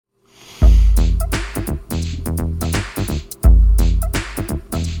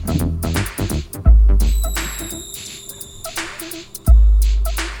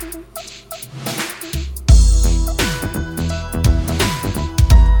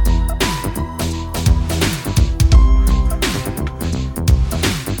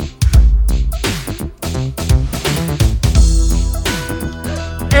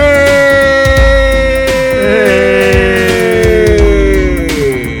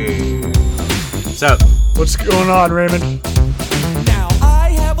What's up? What's going on, Raymond?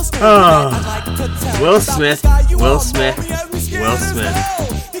 Will Smith.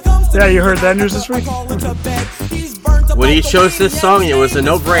 Yeah, you heard that news this week? When he chose this song, it was a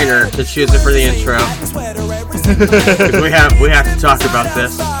no-brainer to choose it for the intro. 'Cause we have to talk about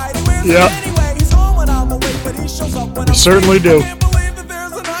this. Yep. We certainly do.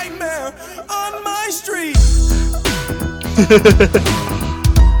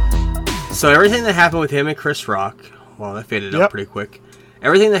 So everything that happened with him and Chris Rock, well, that faded up pretty quick.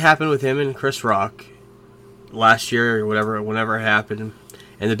 Everything that happened with him and Chris Rock last year or whatever, whenever it happened,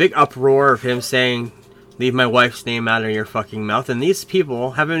 and the big uproar of him saying, "Leave my wife's name out of your fucking mouth," and these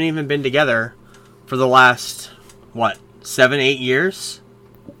people haven't even been together for the last, 7, 8 years?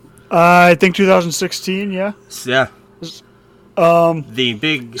 I think 2016, yeah. Yeah. The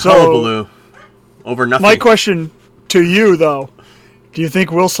big hullabaloo over nothing. My question to you, though, do you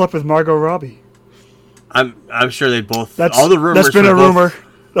think Will slept with Margot Robbie? I'm sure they both. All the rumors. That's been a rumor.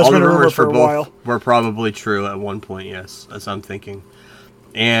 That's been a rumor for a while. Were probably true at one point. Yes, that's what I'm thinking.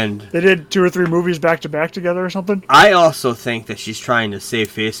 And they did 2 or 3 movies back to back together or something. I also think that she's trying to save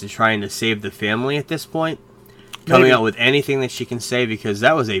face and trying to save the family at this point. Coming out with anything that she can say, because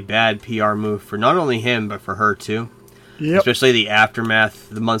that was a bad PR move for not only him but for her too. Yep. Especially the aftermath,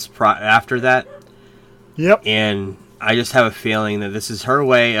 the months after that. Yep. And I just have a feeling that this is her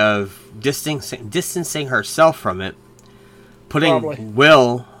way of distancing herself from it, putting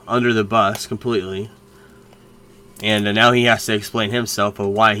Will under the bus completely, and now he has to explain himself of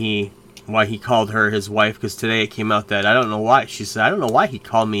why he called her his wife. Because today it came out that I don't know why. She said, "I don't know why he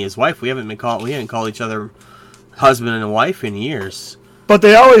called me his wife. We haven't called each other husband and wife in years." But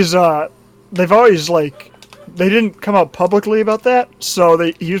they always they didn't come out publicly about that, so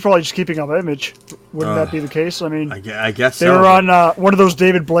he was probably just keeping up image. Wouldn't that be the case? I mean, I guess they were on one of those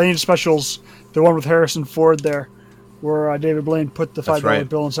David Blaine specials, the one with Harrison Ford there, where David Blaine put the $5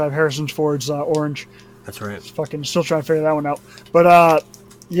 bill inside Harrison Ford's orange. That's right. It's fucking still trying to figure that one out. But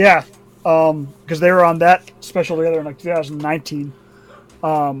yeah, because they were on that special together in like 2019.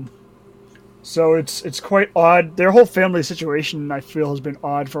 So it's quite odd. Their whole family situation, I feel, has been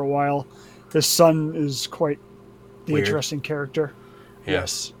odd for a while. His son is quite the interesting character. Yeah.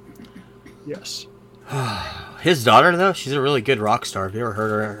 Yes. His daughter, though, she's a really good rock star. Have you ever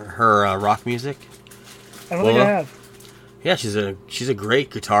heard her rock music? I don't think I have. Yeah, she's a great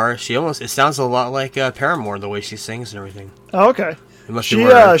guitarist. It sounds a lot like Paramore, the way she sings and everything. Oh, okay.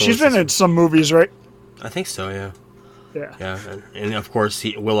 She's been in some movies, right? I think so. Yeah. Yeah. Yeah, and of course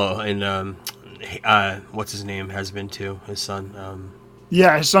Willow and what's his name has been too. His son.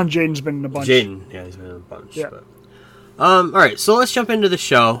 Yeah, his son Jaden's been in a bunch. Yeah, he's been in a bunch. Yeah. But, all right, so let's jump into the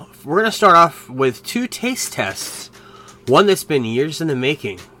show. We're going to start off with 2 taste tests. One that's been years in the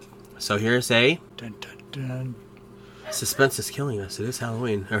making. So here's a... Dun, dun, dun. Suspense is killing us. It is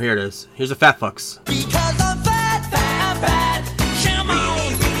Halloween. Oh, here it is. Here's a Fat Fucks. Because I'm fat, come on.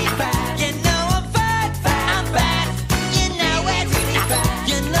 You know I'm fat, I'm bad. You know it.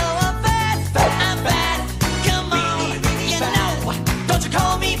 You know I'm bad, come on. You know, don't you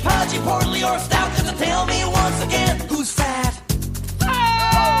call me pudgy, portly, or stout, just to tell me once again who's fat.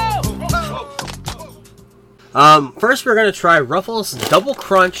 First we're going to try Ruffles Double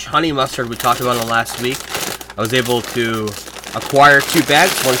Crunch Honey Mustard. We talked about it last week. I was able to acquire 2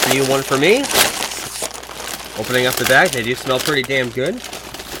 bags, one for you, one for me. Opening up the bag, they do smell pretty damn good.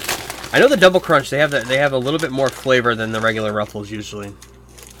 I know the Double Crunch, they have a little bit more flavor than the regular Ruffles usually.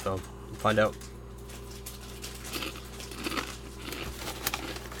 So, we'll find out.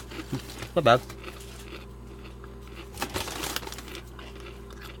 Not bad.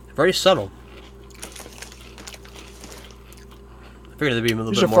 Very subtle. I figured there'd be a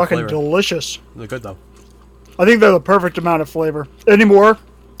little bit more flavor. These are fucking delicious. They're good though. I think they're the perfect amount of flavor. Any more,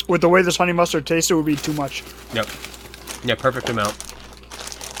 with the way this honey mustard tastes, it would be too much. Yep. Yeah, perfect amount.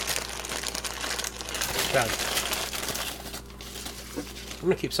 God. I'm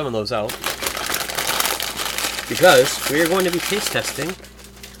going to keep some of those out. Because we are going to be taste testing,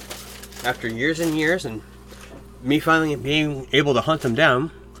 after years and years, and me finally being able to hunt them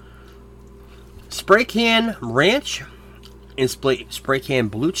down, Spray Can Ranch and Spray Can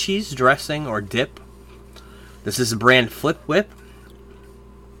Blue Cheese Dressing or Dip. This is a brand Flip Whip.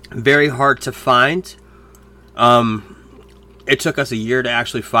 Very hard to find. It took us a year to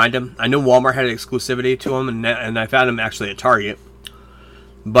actually find them. I know Walmart had exclusivity to them, and I found them actually at Target.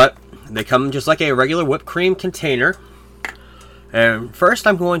 But they come just like a regular whipped cream container. And first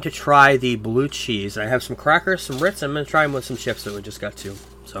I'm going to try the blue cheese. I have some crackers, some Ritz. I'm going to try them with some chips that we just got too.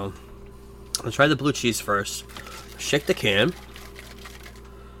 So, I'll try the blue cheese first. Shake the can.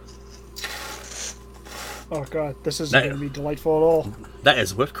 Oh god, this isn't going to be delightful at all. That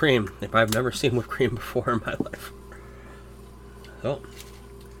is whipped cream. If I've never seen whipped cream before in my life. Oh.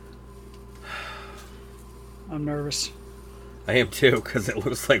 I'm nervous. I am too, because it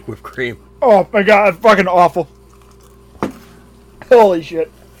looks like whipped cream. Oh my god, it's fucking awful. Holy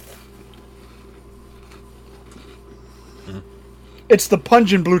shit. It's the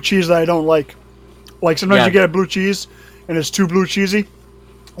pungent blue cheese that I don't like. Like, sometimes you get a blue cheese, and it's too blue cheesy.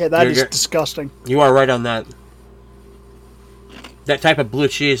 Yeah, that is disgusting. You are right on that. That type of blue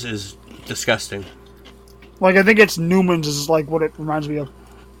cheese is disgusting. Like, I think it's Newman's is like what it reminds me of.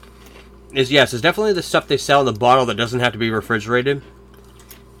 Yes, it's definitely the stuff they sell in the bottle that doesn't have to be refrigerated.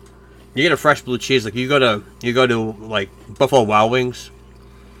 You get a fresh blue cheese, like you go to like Buffalo Wild Wings.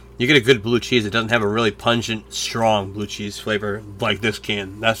 You get a good blue cheese that doesn't have a really pungent, strong blue cheese flavor like this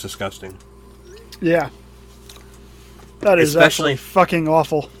can. That's disgusting. Yeah. That is actually fucking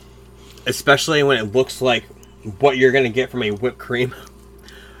awful. Especially when it looks like what you're going to get from a whipped cream.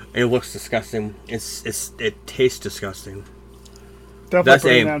 It looks disgusting. It tastes disgusting. Definitely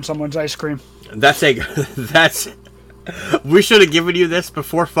putting that on someone's ice cream. We should have given you this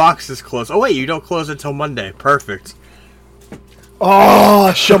before Fox's close. Oh wait, you don't close until Monday. Perfect.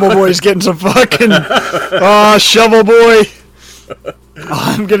 Oh, Shovel Boy's getting some fucking... Oh, Shovel Boy.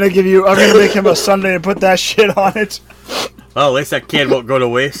 I'm gonna make him a sundae and put that shit on it. Well, at least that can won't go to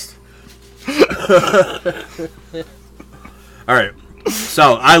waste. Alright.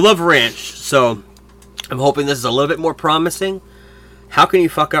 So, I love ranch, so I'm hoping this is a little bit more promising. How can you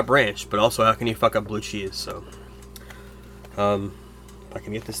fuck up ranch, but also how can you fuck up blue cheese? So, if I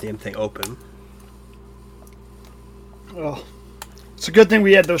can get this damn thing open. Oh. It's a good thing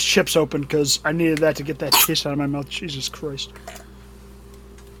we had those chips open, because I needed that to get that taste out of my mouth. Jesus Christ.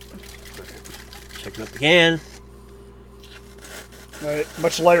 Checking up the can. Alright,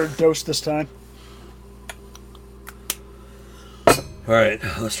 much lighter dose this time. Alright,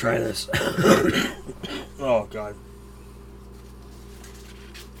 let's try this. Oh, God.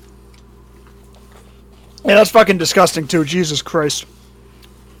 Yeah, that's fucking disgusting, too. Jesus Christ.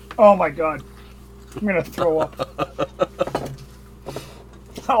 Oh, my God. I'm gonna throw up.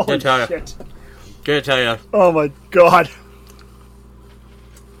 Holy shit. Gotta tell you. Oh, my God.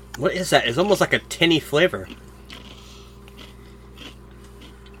 What is that? It's almost like a tinny flavor.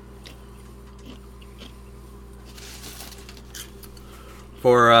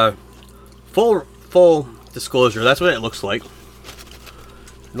 For full disclosure, that's what it looks like.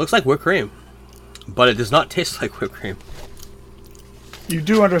 It looks like whipped cream, but it does not taste like whipped cream. You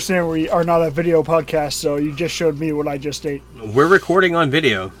do understand we are not a video podcast, so you just showed me what I just ate. We're recording on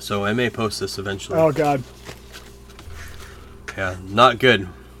video, so I may post this eventually. Oh, God. Yeah, not good.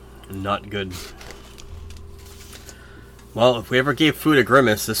 Not good. Well, if we ever gave food a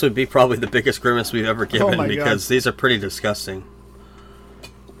grimace, this would be probably the biggest grimace we've ever given, because these are pretty disgusting.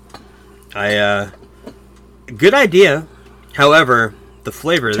 Good idea. However, the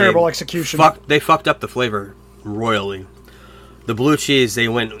flavor... Terrible execution. They fucked up the flavor royally. The blue cheese, they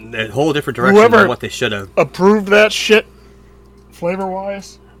went a whole different direction than what they should have. Approved that shit,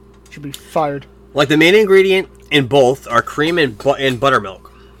 flavor-wise, should be fired. Like, the main ingredient in both are cream and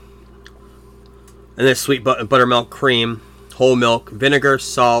buttermilk. And then sweet buttermilk, cream, whole milk, vinegar,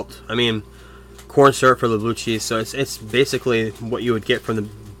 salt, corn syrup for the blue cheese. So it's basically what you would get from the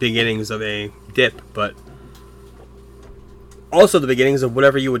beginnings of a dip, but also the beginnings of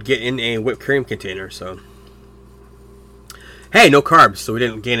whatever you would get in a whipped cream container. So, hey, no carbs, so we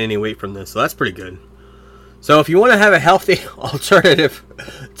didn't gain any weight from this, so that's pretty good. So if you want to have a healthy alternative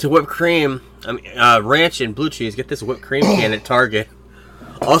to whipped cream, ranch and blue cheese, get this whipped cream can at Target.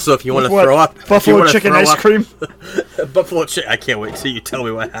 Also, if you want to throw up... Buffalo chicken ice cream? Buffalo chicken... I can't wait till you tell me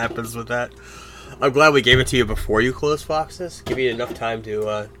what happens with that. I'm glad we gave it to you before you closed Fox's. Give you enough time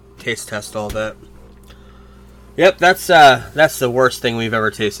to taste test all that. Yep, that's the worst thing we've ever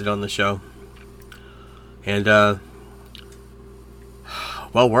tasted on the show. And,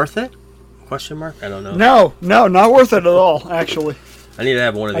 well, worth it? Question mark? I don't know. No, not worth it at all, actually. I need to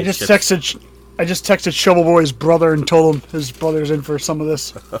have one of these I just texted Shovel Boy's brother and told him his brother's in for some of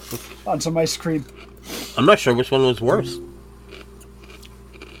this on some ice cream. I'm not sure which one was worse.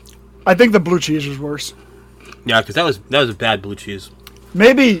 I think the blue cheese was worse. Yeah, because that was a bad blue cheese.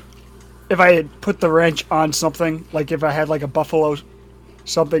 Maybe if I had put the ranch on something, like if I had like a buffalo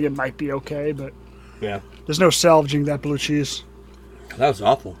something, it might be okay, but yeah, there's no salvaging that blue cheese. That was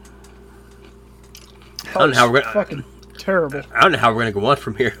awful. I don't know how we're gonna, fucking terrible. I don't know how we're gonna go on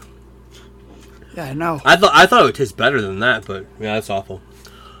from here. Yeah, I know. I thought it would taste better than that, but yeah, that's awful.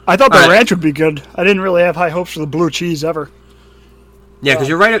 I thought the ranch would be good. I didn't really have high hopes for the blue cheese ever. Yeah, because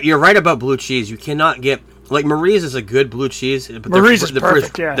you're right about blue cheese. You cannot get Like Marie's is a good blue cheese, but Marie's is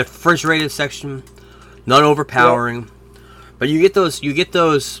perfect. Yeah, the refrigerated section, not overpowering. Yep. But you get those you get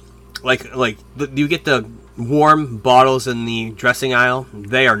the warm bottles in the dressing aisle.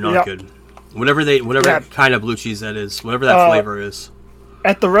 They are not good. Whatever kind of blue cheese that is, whatever that flavor is.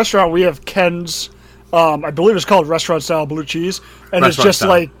 At the restaurant, we have Ken's. I believe it's called restaurant style blue cheese, and it's just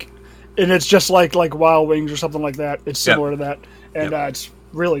like Wild Wings or something like that. It's similar to that, and it's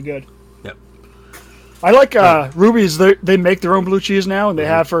really good. Yep. I like Ruby's. They make their own blue cheese now, and they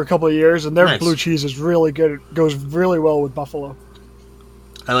have for a couple of years, and their blue cheese is really good. It goes really well with buffalo.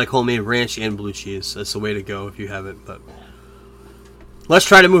 I like homemade ranch and blue cheese. That's the way to go if you haven't. But let's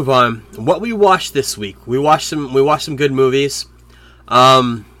try to move on. What we watched this week? We watched some good movies.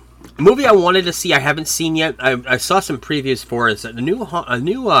 A movie I wanted to see I haven't seen yet. I saw some previews for it. It's a new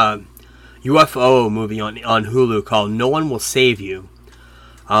UFO movie on Hulu called No One Will Save You.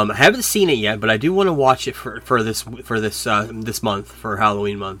 I haven't seen it yet, but I do want to watch it for this month, for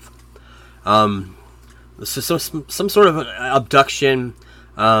Halloween month. So some sort of abduction,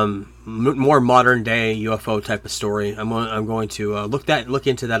 more modern day UFO type of story. I'm going to look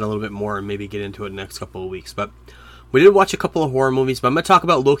into that a little bit more and maybe get into it in the next couple of weeks. But we did watch a couple of horror movies, but I'm going to talk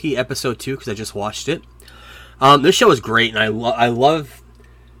about Loki episode 2 because I just watched it. This show is great, and I love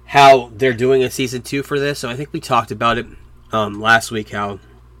how they're doing a season 2 for this. So I think we talked about it last week, how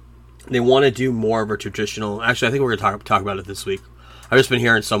they want to do more of a traditional... Actually, I think we're going to talk about it this week. I've just been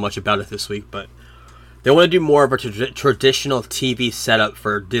hearing so much about it this week, but they want to do more of a traditional TV setup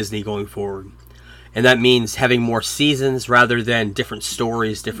for Disney going forward. And that means having more seasons rather than different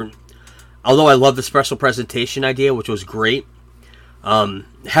stories, Although I love the special presentation idea, which was great,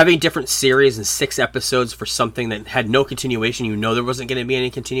 having different series and 6 episodes for something that had no continuation, there wasn't going to be any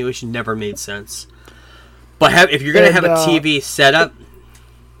continuation, never made sense. But if you're going to have a TV setup...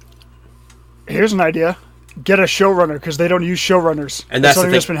 Here's an idea. Get a showrunner, because they don't use showrunners. And that's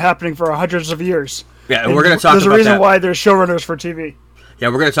something that's been happening for hundreds of years. Yeah, and we're going to talk about that. There's a reason why there's showrunners for TV. Yeah,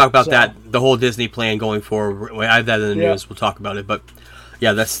 we're going to talk about that, the whole Disney plan going forward. I have that in the news. We'll talk about it. But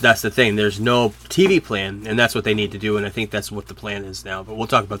yeah, that's the thing. There's no TV plan, and that's what they need to do, and I think that's what the plan is now. But we'll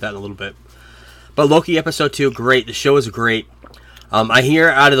talk about that in a little bit. But Loki episode 2, great. The show is great. I hear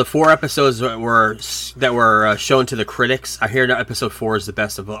out of the 4 episodes that were shown to the critics, I hear that episode 4 is the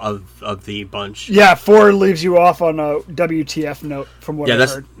best of the bunch. Yeah, 4 leaves you off on a WTF note from what I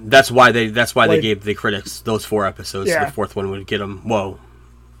heard. That's why they gave the critics those 4 episodes. Yeah. The 4th one would get them kind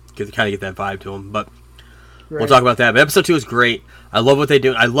of get that vibe to them. But we'll talk about that. But episode 2 is great. I love what they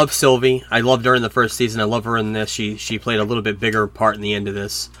do. I love Sylvie. I loved her in the first season. I love her in this. She played a little bit bigger part in the end of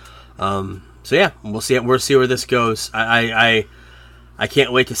this. So yeah, we'll see where this goes. I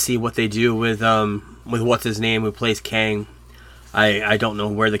can't wait to see what they do with what's his name who plays Kang. I don't know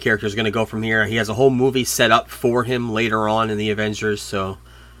where the character is going to go from here. He has a whole movie set up for him later on in the Avengers, so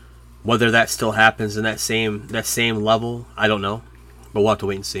whether that still happens in that same level, I don't know. But we'll have to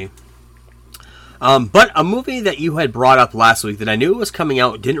wait and see. But a movie that you had brought up last week that I knew was coming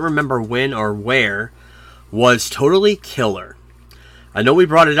out, didn't remember when or where, was Totally Killer. I know we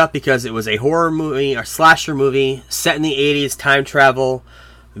brought it up because it was a horror movie, a slasher movie, set in the 80s, time travel,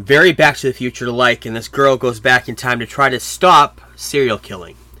 very Back to the Future-like, and this girl goes back in time to try to stop serial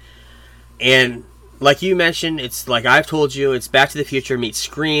killing. And like you mentioned, it's like I've told you, it's Back to the Future meets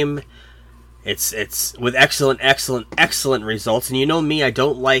Scream. It's with excellent results. And you know me, I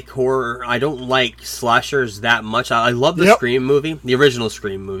don't like horror, I don't like slashers that much. I love the Scream movie, the original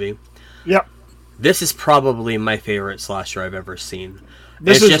Scream movie. Yep. This is probably my favorite slasher I've ever seen.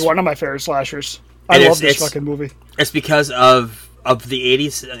 This is one of my favorite slashers. I love this fucking movie. It's because of the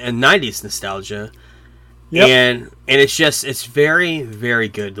 80s and 90s nostalgia. Yep. And it's very, very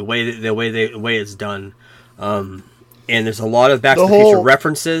good the way it's done. And there's a lot of Back to the Future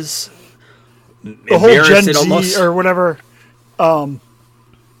references. The whole Gen Z or whatever. I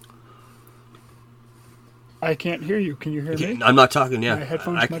can't hear you. Can you hear me? I'm not talking. Yeah, my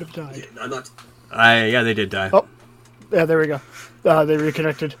headphones might have died. I'm not. Yeah, they did die. Oh, yeah, there we go. They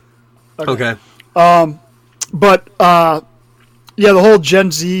reconnected. Okay. But the whole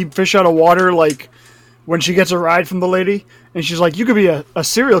Gen Z fish out of water, like when she gets a ride from the lady, and she's like, "You could be a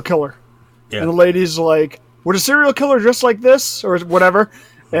serial killer," and the lady's like, "Would a serial killer dress like this or whatever?"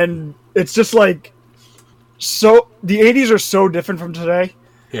 And it's just like, so the 80s are so different from today.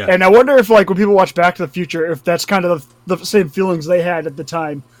 Yeah. And I wonder if, like, when people watch Back to the Future, if that's kind of the same feelings they had at the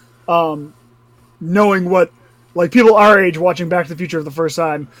time, knowing what, like, people our age watching Back to the Future for the first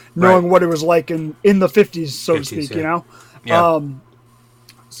time, knowing what it was like in the 50s, so to speak, you know? Yeah.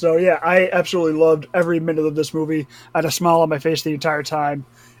 So, yeah, I absolutely loved every minute of this movie. I had a smile on my face the entire time.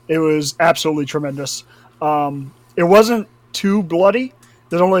 It was absolutely tremendous. It wasn't too bloody.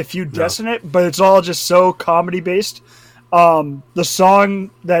 There's only a few deaths in it, but it's all just so comedy based. The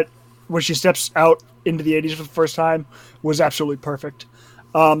song that when she steps out into the 80s for the first time was absolutely perfect.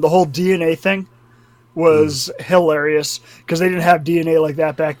 The whole DNA thing was hilarious because they didn't have DNA like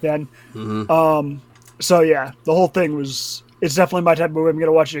that back then. So yeah, the whole thing it's definitely my type of movie. I'm going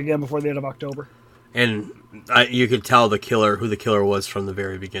to watch it again before the end of October. And you could tell who the killer was from the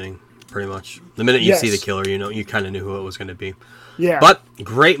very beginning, pretty much. The minute you see the killer, you kind of knew who it was going to be. Yeah. But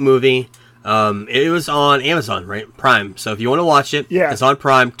great movie. It was on Amazon, right? Prime. So if you want to watch it, it's on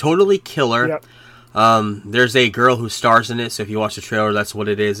Prime. Totally killer. Yep. There's a girl who stars in it, so if you watch the trailer, that's what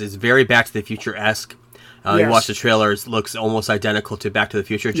it is. It's very Back to the Future-esque. You watch the trailer, it looks almost identical to Back to the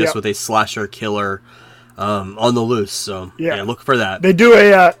Future, just with a slasher killer on the loose. So yeah, look for that. They do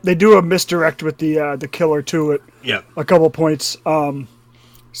a misdirect with the killer too at a couple points.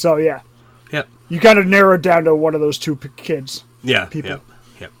 So yeah. Yep. You kind of narrow it down to one of those two kids. Yeah. People.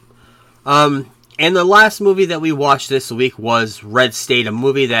 Yep. And the last movie that we watched this week was Red State, a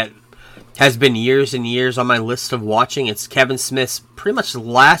movie that has been years and years on my list of watching. It's Kevin Smith's pretty much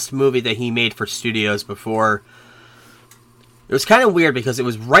last movie that he made for studios before. It was kind of weird because it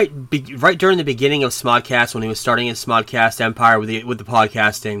was right during the beginning of Smodcast, when he was starting his Smodcast empire with the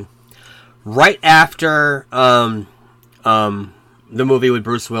podcasting. Right after the movie with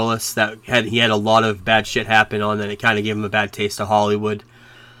Bruce Willis he had a lot of bad shit happen on, and it kind of gave him a bad taste of Hollywood.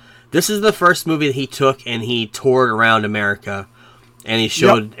 This is the first movie that he took and he toured around America. And he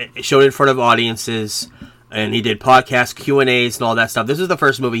showed in front of audiences, and he did podcast Q&As and all that stuff. This is the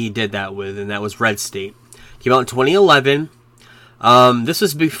first movie he did that with, and that was Red State. Came out in 2011. This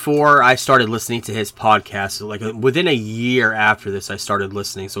was before I started listening to his podcast. Like within a year after this, I started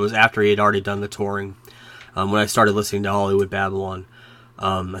listening. So it was after he had already done the touring when I started listening to Hollywood Babylon.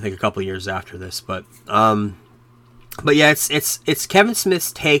 I think a couple years after this, but yeah, it's Kevin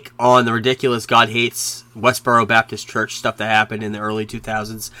Smith's take on the ridiculous God Hates Westboro Baptist Church stuff that happened in the early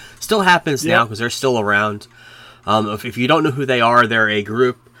 2000s. Still happens now because they're still around. If you don't know who they are, they're a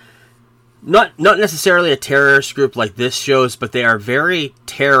group, not necessarily a terrorist group like this shows, but they are very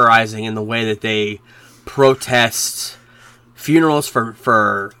terrorizing in the way that they protest funerals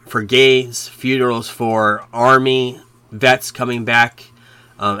for gays, funerals for Army vets coming back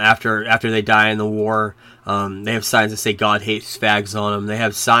after they die in the war. They have signs that say God hates fags on them. They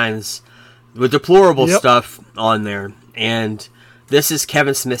have signs with deplorable stuff on there. And this is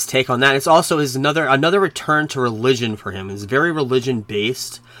Kevin Smith's take on that. It's also another return to religion for him. It's very religion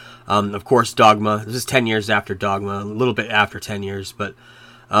based. Of course, Dogma. This is 10 years after Dogma, a little bit after 10 years, but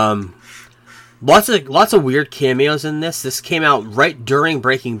lots of weird cameos in this. This came out right during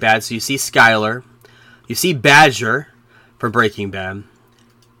Breaking Bad, so you see Skyler, you see Badger for Breaking Bad,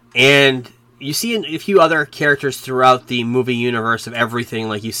 and you see a few other characters throughout the movie universe of everything.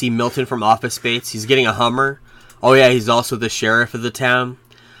 Like you see Milton from Office Space. He's getting a Hummer. Oh yeah, he's also the sheriff of the town.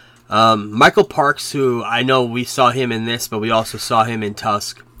 Michael Parks, who I know we saw him in this, but we also saw him in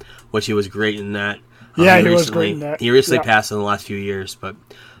Tusk, which he was great in that. He was great in that. He recently passed in the last few years, but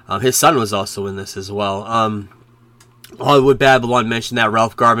his son was also in this as well. Hollywood Babylon mentioned that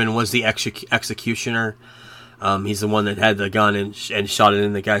Ralph Garman was the executioner. He's the one that had the gun and shot it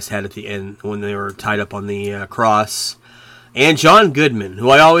in the guy's head at the end when they were tied up on the cross. And John Goodman, who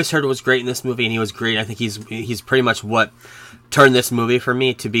I always heard was great in this movie, and he was great. I think he's pretty much what turned this movie for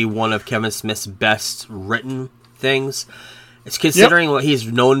me to be one of Kevin Smith's best written things. It's considering what he's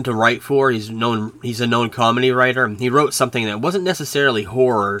known to write for. He's a known comedy writer. He wrote something that wasn't necessarily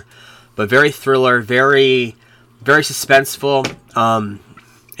horror, but very thriller, very very suspenseful.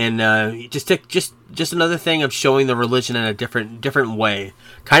 And just another thing of showing the religion in a different way,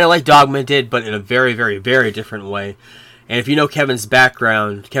 kind of like Dogma did, but in a very, very, very different way. And if you know Kevin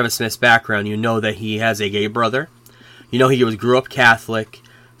Smith's background, you know that he has a gay brother. You know he grew up Catholic.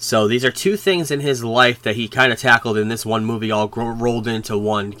 So these are two things in his life that he kind of tackled in this one movie, all rolled into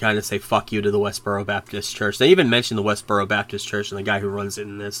one, kind of say fuck you to the Westboro Baptist Church. They even mention the Westboro Baptist Church and the guy who runs it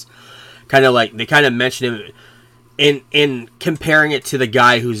in this. They kind of mention him. In comparing it to the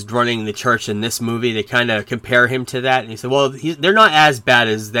guy who's running the church in this movie, they kind of compare him to that. And he said, well, they're not as bad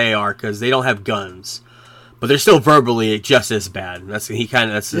as they are because they don't have guns. But they're still verbally just as bad. That's his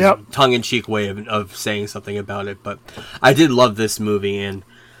tongue-in-cheek way of saying something about it. But I did love this movie, and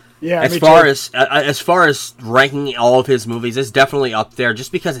as far as ranking all of his movies, it's definitely up there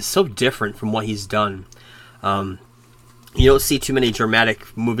just because it's so different from what he's done. You don't see too many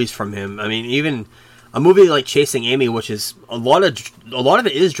dramatic movies from him. I mean, even a movie like Chasing Amy, which is a lot of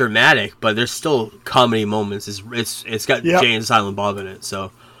it is dramatic, but there's still comedy moments. It's got Jay and Silent Bob in it,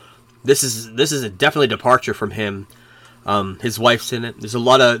 so this is a definitely departure from him. His wife's in it. There's a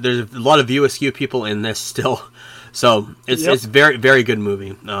lot of View Askew people in this still, so it's very, very good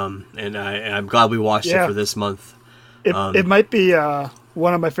movie. And I'm glad we watched it for this month. It might be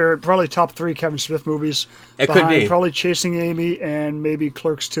one of my favorite, probably top 3 Kevin Smith movies. It could be probably Chasing Amy and maybe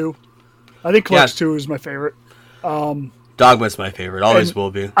Clerks 2. I think Clerks 2 is my favorite. Dogma's my favorite. Always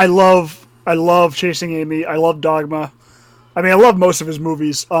will be. I love Chasing Amy. I love Dogma. I mean, I love most of his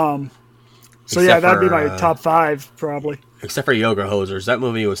movies. That'd be my top 5 probably. Except for Yoga Hosers, that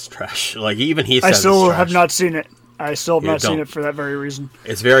movie was trash. Like even he said, I still have not seen it. I still have not seen it for that very reason.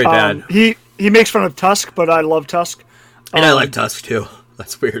 It's very bad. He makes fun of Tusk, but I love Tusk. And I like Tusk too.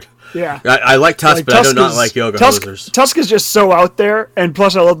 That's weird. Yeah, I like Tusk, but Tusk I do not like Yoga Hosers. Tusk is just so out there, and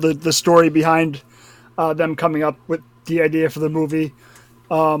plus I love the story behind them coming up with the idea for the movie.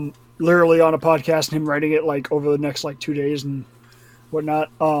 Literally on a podcast, and him writing it like over the next like 2 days and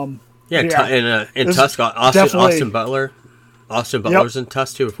whatnot. In Tusk, Austin Butler. Austin Butler's in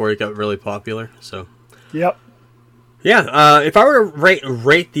Tusk too before he got really popular. So. Yep. Yeah, if I were to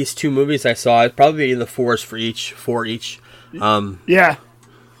rate these 2 movies I saw, I'd probably be in the 4s for each. Yeah.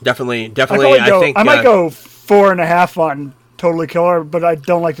 Definitely. I might go 4.5 on Totally Killer, but I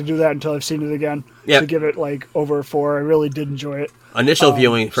don't like to do that until I've seen it again. To give it like over a 4. I really did enjoy it. Initial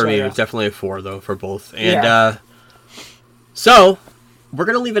viewing for me was definitely a 4 though for both. And so we're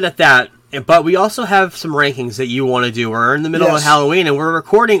gonna leave it at that. But we also have some rankings that you want to do. We're in the middle of Halloween, and we're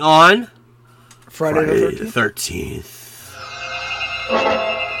recording on Friday the 13th.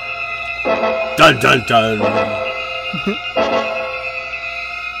 Dun dun dun.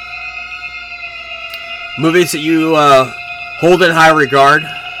 Movies that you hold in high regard.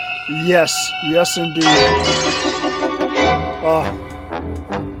 Yes, indeed.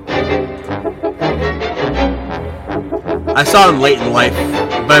 I saw them late in life,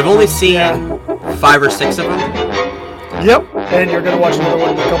 but I've only seen 5 or 6 of them. Yep, and you're going to watch another one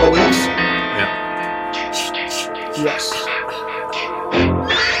in a couple weeks. Yep. Yes.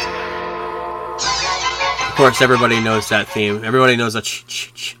 Of course, everybody knows that theme. Everybody knows that.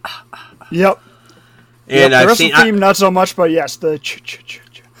 Yep. And the rest of the theme, not so much, but yes, the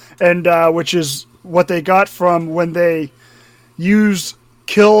and which is what they got from when they use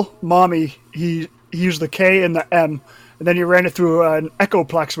Kill Mommy. He used the K and the M. And then you ran it through an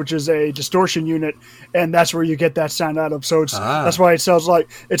Echoplex, which is a distortion unit, and that's where you get that sound out of. So that's why it sounds like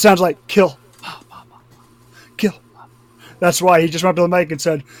kill, kill. That's why he just went up to the mic and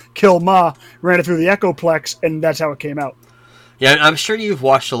said "kill ma," ran it through the Echoplex, and that's how it came out. Yeah, I'm sure you've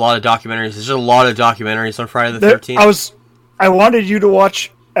watched a lot of documentaries. There's a lot of documentaries on Friday the 13th. I wanted you to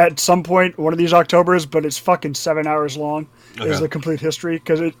watch at some point one of these Octobers, but it's fucking 7 hours long. Is the complete history,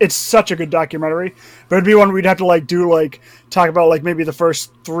 because it's such a good documentary. But it'd be one we'd have to talk about maybe the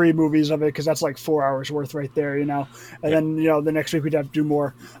first 3 movies of it, because that's like 4 hours worth right there, And then the next week we'd have to do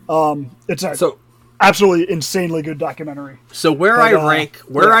more. It's absolutely insanely good documentary. So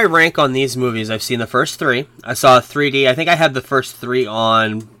I rank on these movies, I've seen the first 3. I saw 3D. I think I had the first 3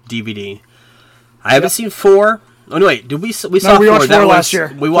 on DVD. I haven't seen 4. Oh no! Wait, did we saw 4? We watched 4 last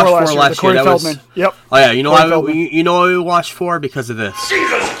year. We watched 4 last year. Corey Feldman. Yep. Oh yeah, you know why we watched 4? Because of this.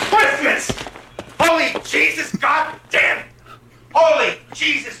 Jesus Christmas! Holy Jesus goddamn! Holy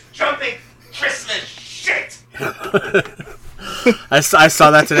Jesus jumping Christmas shit! I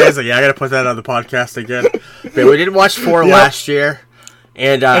saw that today. I was like, I gotta put that on the podcast again. But we didn't watch 4 last year,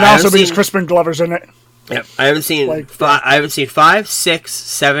 and also because Crispin Glover's in it. Yep, I haven't seen 5, 6,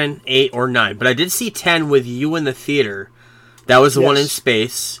 7, 8, or 9, but I did see 10 with you in the theater. That was the one in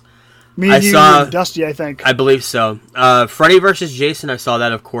space. Me and you and Dusty, I think. I believe so. Freddy vs. Jason, I saw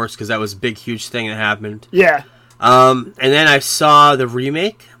that, of course, because that was a big, huge thing that happened. Yeah. And then I saw the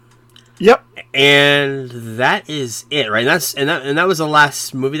remake. Yep. And that is it, right? And that was the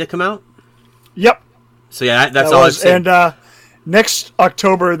last movie that came out. Yep. So yeah, that's all I've seen. And next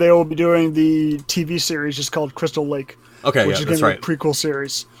October, they will be doing the TV series just called Crystal Lake. Okay, which is going to be a prequel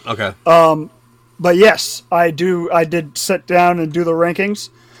series. Okay. But yes, I did sit down and do the rankings.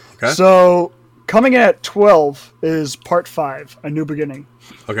 Okay. So coming in at 12 is Part 5, A New Beginning.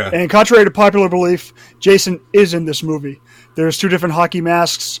 Okay. And contrary to popular belief, Jason is in this movie. There's 2 different hockey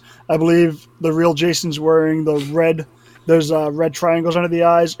masks. I believe the real Jason's wearing the red. There's red triangles under the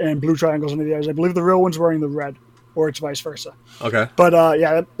eyes and blue triangles under the eyes. I believe the real one's wearing the red. Or it's vice versa. Okay. But,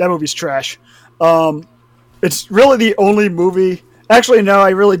 that movie's trash. It's really the only movie... Actually, no,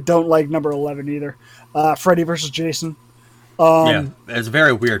 I really don't like number 11 either. Freddy vs. Jason. It's a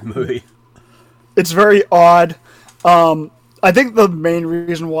very weird movie. It's very odd. I think the main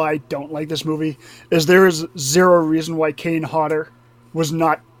reason why I don't like this movie is there is zero reason why Kane Hodder was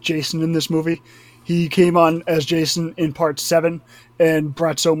not Jason in this movie. He came on as Jason in part 7 and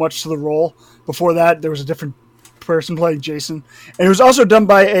brought so much to the role. Before that, there was a different person playing Jason. And it was also done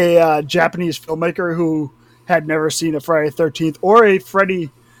by a Japanese filmmaker who had never seen a Friday the 13th or a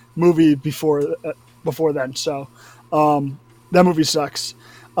Freddy movie before then. So that movie sucks.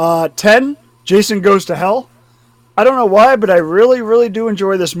 10, Jason Goes to Hell. I don't know why, but I really, really do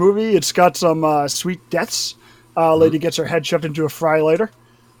enjoy this movie. It's got some sweet deaths. Lady gets her head shoved into a fry later.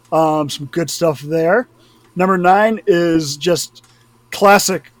 Some good stuff there. Number 9 is just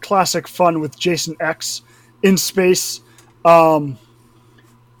classic fun with Jason X in space. Probably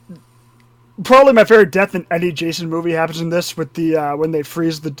my favorite death in any Jason movie happens in this with the when they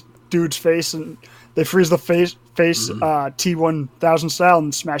freeze the dude's face and they freeze the face T-1000 style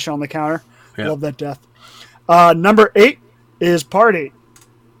and smash it on the counter. Yep. Love that death. Number 8 is Part 8.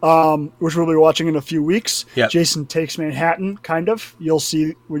 Which we'll be watching in a few weeks. Yep. Jason Takes Manhattan, kind of. You'll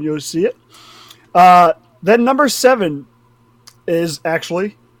see when you'll see it. Then number 7 is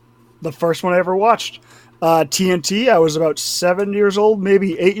actually the first one I ever watched. TNT. I was about 7 years old,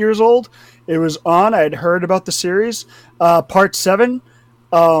 maybe 8 years old. It was on. I had heard about the series. Part 7,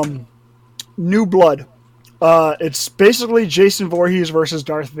 New Blood. It's basically Jason Voorhees versus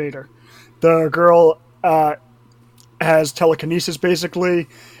Darth Vader. The girl has telekinesis, basically,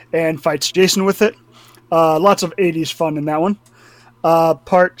 and fights Jason with it. Lots of 80s fun in that one.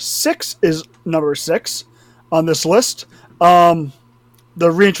 Part 6 is number 6 on this list. The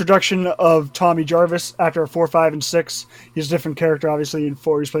reintroduction of Tommy Jarvis after 4, 5, and 6. He's a different character, obviously. In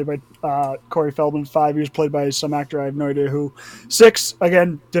 4, he was played by Corey Feldman. 5, he was played by some actor. I have no idea who. 6,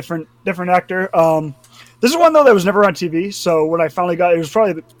 again, different actor. This is one, though, that was never on TV. So when I finally got it, was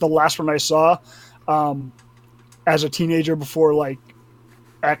probably the last one I saw as a teenager before, like,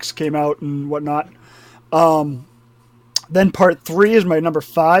 X came out and whatnot. Then Part 3 is my number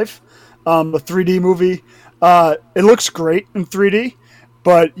 5. The 3D movie. It looks great in 3D,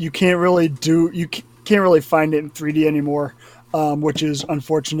 but you can't really find it in 3D anymore, which is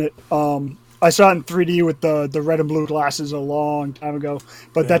unfortunate. I saw it in 3D with the red and blue glasses a long time ago,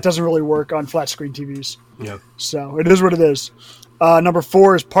 but that doesn't really work on flat screen TVs. Yeah. So it is what it is. Number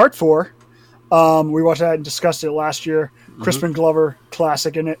 4 is Part 4. We watched that and discussed it last year. Mm-hmm. Crispin Glover,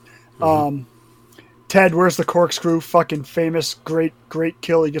 classic in it. Mm-hmm. Ted, where's the corkscrew? Fucking famous, great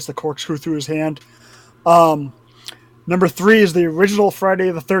kill. He gets the corkscrew through his hand. Number 3 is the original Friday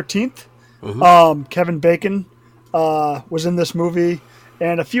the 13th. Mm-hmm. Kevin Bacon was in this movie,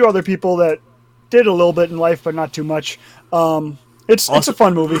 and a few other people that did a little bit in life, but not too much. It's a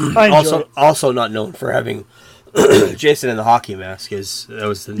fun movie. I enjoy it. Also not known for having Jason in the hockey mask. That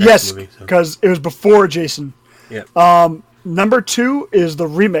was the next movie. Yes, because it was before Jason. Yeah. Number 2 is the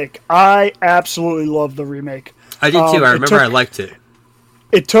remake. I absolutely love the remake. I did too. I remember I liked it.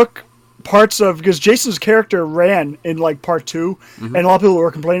 It took parts of, because Jason's character ran in like Part 2, mm-hmm. and a lot of people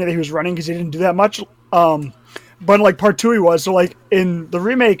were complaining that he was running because he didn't do that much. But in like Part 2 he was. So like in the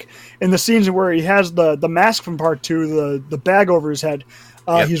remake, in the scenes where he has the mask from Part 2, the bag over his head,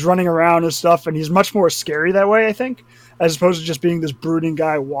 he's running around and stuff, and he's much more scary that way, I think, as opposed to just being this brooding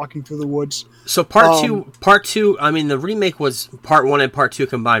guy walking through the woods. So Part 2, I mean, the remake was Part 1 and Part 2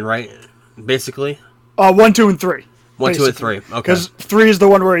 combined, right? Basically? 1, 2, and 3. 1, 2, and 3. Okay. Because 3 is the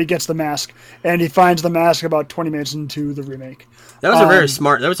one where he gets the mask, and he finds the mask about 20 minutes into the remake. That was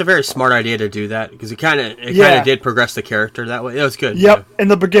a very smart idea to do that, because it kind of did progress the character that way. That was good. Yep. Yeah. In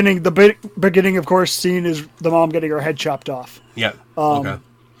the beginning, of course, scene is the mom getting her head chopped off. Yep. Okay.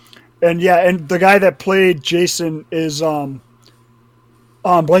 And the guy that played Jason is I'm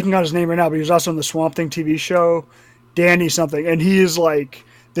blanking on his name right now, but he was also in the Swamp Thing TV show, Danny something, and he is like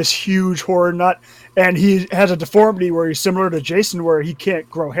this huge horror nut, and he has a deformity where he's similar to Jason, where he can't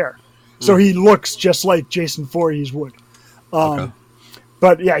grow hair, so he looks just like Jason Voorhees would. Okay.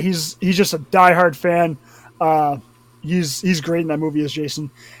 But yeah, he's just a diehard fan. He's great in that movie as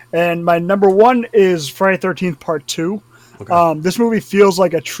Jason. And my number 1 is Friday 13th Part 2. Okay. This movie feels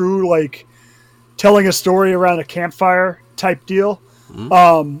like a true, like, telling a story around a campfire type deal.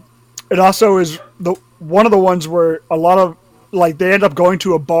 Mm-hmm. It also is one of the ones where a lot of, like, they end up going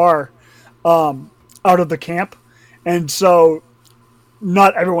to a bar out of the camp, and so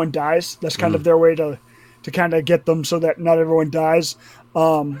not everyone dies. That's kind of their way to kind of get them so that not everyone dies.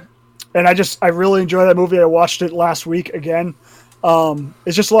 And I really enjoy that movie. I watched it last week again.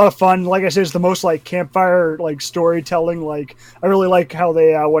 It's just a lot of fun. Like I said, it's the most like campfire like storytelling. Like, I really like how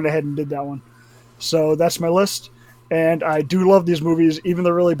they went ahead and did that one. So that's my list. And I do love these movies. Even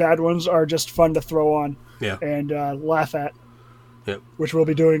the really bad ones are just fun to throw on and laugh at. Yep. Which we'll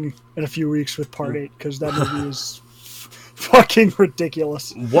be doing in a few weeks with Part 8, because that movie is fucking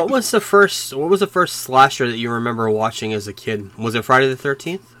ridiculous. What was the first slasher that you remember watching as a kid? Was it Friday the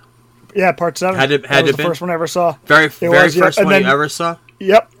 13th? Yeah, part 7. Had that was to the been? first one I ever saw. Very It was, yeah. first And one then- you ever saw?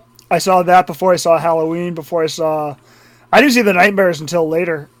 Yep. I saw that before I saw Halloween, before I saw... I didn't see the Nightmares until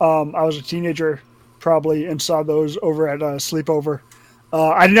later. I was a teenager, probably, and saw those over at a sleepover.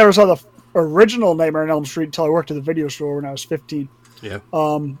 I never saw the original Nightmare on Elm Street until I worked at the video store when I was 15. Yeah.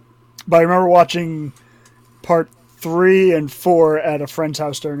 But I remember watching part 3 and 4 at a friend's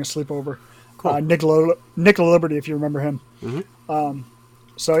house during a sleepover. Cool. Nick Liberty, if you remember him. Mm-hmm.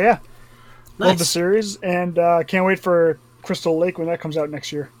 So, yeah. Love the Nice. series, and can't wait for Crystal Lake when that comes out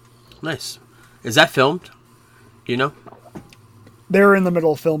next year. Nice. Is that filmed? Do you know? They were in the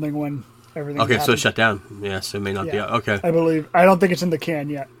middle of filming when everything Okay, so happened. it's shut down. Yeah, so it may not be Yeah. out. Okay. I believe. I don't think it's in the can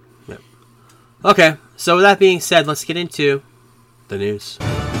yet. Okay, so with that being said, let's get into the news.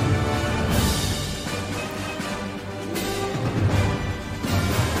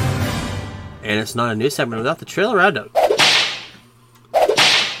 And it's not a news segment without the trailer roundup.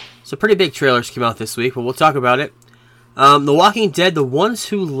 So pretty big trailers came out this week, but we'll talk about it. The Walking Dead, The Ones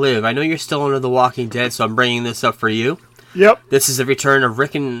Who Live. I know you're still under The Walking Dead, so I'm bringing this up for you. Yep. This is the return of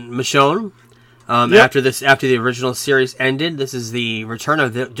Rick and Michonne. Yep. After the original series ended, this is the return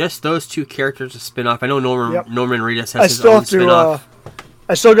of just those two characters to spin off. I know Norman Yep. Reedus I has his still own have to. spin off.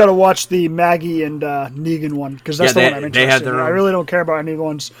 I still got to watch the Maggie and Negan one because that's Yeah, the one I'm they have interested in. their I own- really don't care about any of the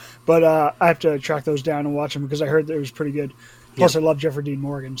ones, but I have to track those down and watch them because I heard that it was pretty good. Plus, I love Jeffrey Dean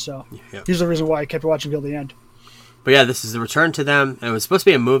Morgan, so Yep. he's the reason why I kept watching till the end. But yeah, this is the return to them. It was supposed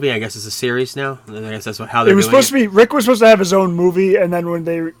to be a movie. I guess it's a series now. I guess that's how they're It was doing supposed to be Rick was supposed to have his own movie, and then when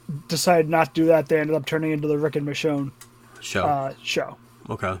they decided not to do that, they ended up turning into the Rick and Michonne show. show.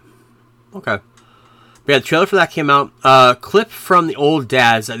 Okay. But yeah, the trailer for that came out. Clip from the old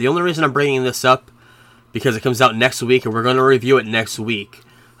dads. The only reason I'm bringing this up because it comes out next week, and we're going to review it next week.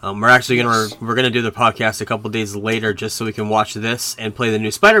 We're actually we're gonna do the podcast a couple days later, just so we can watch this and play the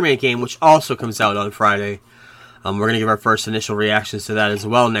new Spider-Man game, which also comes out on Friday. We're gonna give our first initial reactions to that as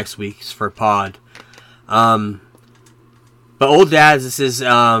well next week for pod. But old dads, this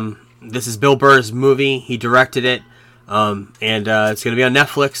is Bill Burr's movie. He directed it. And it's going to be on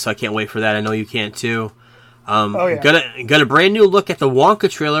Netflix, so I can't wait for that. I know you can't too. Got a brand new look at the Wonka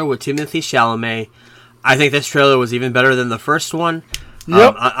trailer with Timothée Chalamet. I think this trailer was even better than the first one.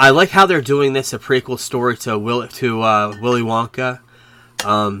 Yep. I like how they're doing this a prequel story to Willy Wonka.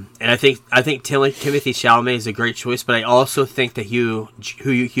 And I think Timothée Chalamet is a great choice, but I also think that Hugh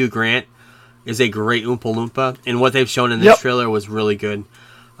Grant is a great Oompa Loompa, and what they've shown in this trailer was really good.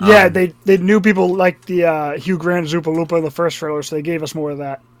 Yeah, they knew people liked the Hugh Grant Zoompa Loompa in the first trailer, so they gave us more of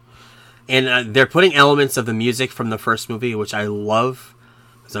that. And they're putting elements of the music from the first movie, which I love,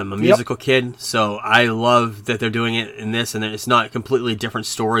 because I'm a musical kid. So I love that they're doing it in this, and that it's not a completely different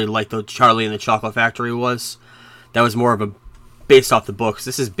story like the Charlie and the Chocolate Factory was. That was more of a based off the books.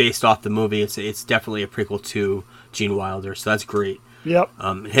 This is based off the movie. It's definitely a prequel to Gene Wilder, so that's great. Yep.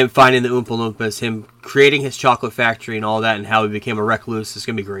 Him finding the Oompa Loompas, him creating his chocolate factory and all that, and how he became a recluse, is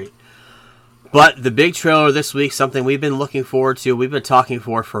going to be great. But the big trailer this week, something we've been looking forward to, we've been talking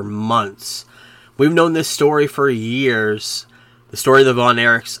for months. We've known this story for years. The story of the Von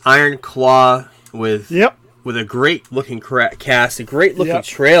Erichs, Iron Claw, with a great looking cast, a great looking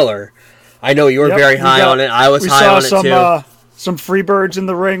trailer. I know you were very high on it. I was high on it too. Some Freebirds in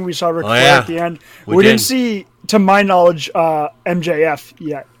the ring. We saw Ric Flair at the end. We didn't see, to my knowledge, MJF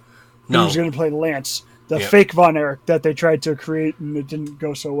yet. No. He was going to play Lance, the fake Von Erich that they tried to create, and it didn't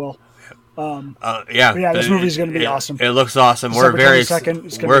go so well. This movie's going to be awesome. It looks awesome. December We're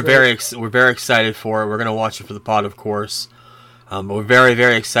 22nd, we're very excited for it. We're going to watch it for the pod, of course. But we're very,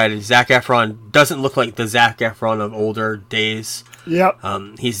 very excited. Zac Efron doesn't look like the Zac Efron of older days. Yep.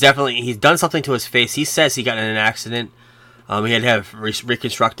 He's done something to his face. He says he got in an accident. He had to have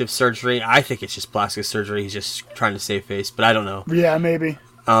reconstructive surgery. I think it's just plastic surgery. He's just trying to save face, but I don't know. Yeah, maybe.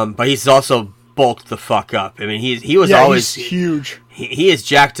 But he's also bulked the fuck up. I mean, he was always he's huge. He is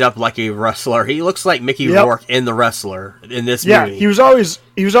jacked up like a wrestler. He looks like Mickey Rourke in The Wrestler in this movie. Yeah, he was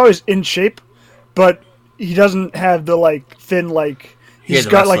always in shape, but he doesn't have the thin he's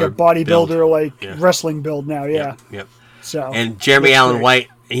got a bodybuilder wrestling build now. Yeah. Yep. So and Jeremy Allen White,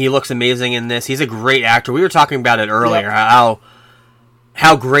 he looks amazing in this. He's a great actor. We were talking about it earlier,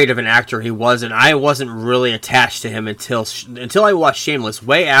 how great of an actor he was, and I wasn't really attached to him until I watched Shameless.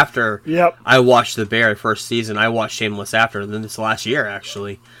 Way after I watched the very first season, I watched Shameless after, and then this last year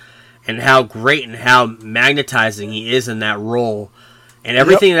actually, and how great and how magnetizing he is in that role. And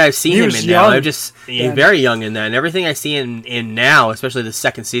everything that I've seen He him was in now, young I'm just then. very young in that. And everything I see in now, especially the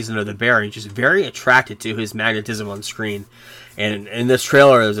second season of The Bear, I'm just very attracted to his magnetism on screen. And in this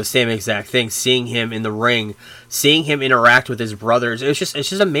trailer, it was the same exact thing. Seeing him in the ring, seeing him interact with his brothers, it's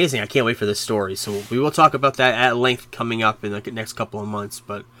just amazing. I can't wait for this story. So we will talk about that at length coming up in the next couple of months.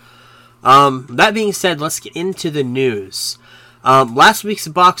 But that being said, let's get into the news. Last week's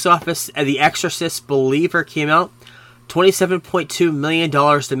box office, The Exorcist Believer came out. $27.2 million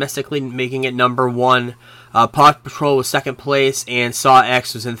domestically, making it number one. Paw Patrol was second place, and Saw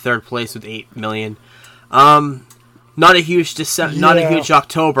X was in third place with $8 million. Not a huge not a huge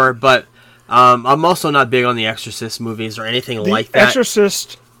October, but I'm also not big on the Exorcist movies or anything like that. The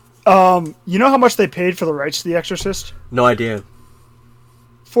Exorcist, you know how much they paid for the rights to The Exorcist? No idea.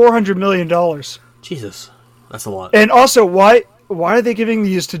 $400 million. Jesus, that's a lot. And also, why are they giving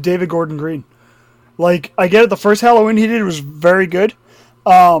these to David Gordon Green? Like, I get it, the first Halloween he did was very good.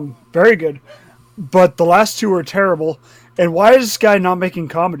 Very good. But the last two were terrible. And why is this guy not making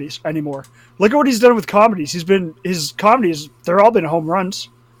comedies anymore? Look at what he's done with comedies. His comedies, they're all been home runs.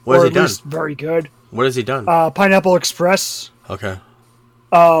 What has he at done? least very good. What has he done? Pineapple Express. Okay.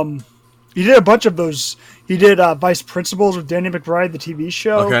 He did a bunch of those. He did Vice Principals with Danny McBride, the TV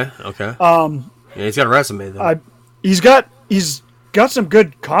show. Okay. Yeah, he's got a resume though. He's got some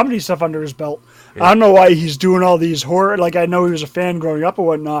good comedy stuff under his belt. Yeah. I don't know why he's doing all these horror. Like, I know he was a fan growing up and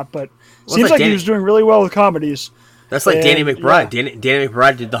whatnot, but seems like he was doing really well with comedies. That's like Danny McBride. Yeah. Danny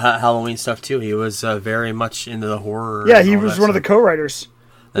McBride did the Halloween stuff too. He was very much into the horror. Yeah, he was one of the co-writers.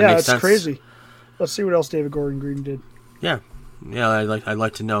 Makes sense. Crazy. Let's see what else David Gordon Green did. Yeah, I'd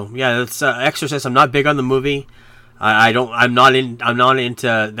like to know. Yeah, it's Exorcist. I'm not big on the movie. I'm not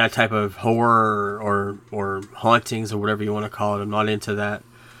into that type of horror or hauntings or whatever you want to call it. I'm not into that.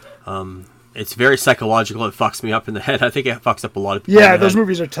 It's very psychological. It fucks me up in the head. I think it fucks up a lot of people. Yeah, those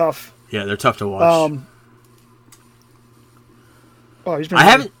movies are tough. Yeah, they're tough to watch.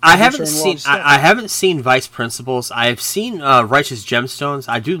 I haven't seen Vice Principals. I have seen Righteous Gemstones.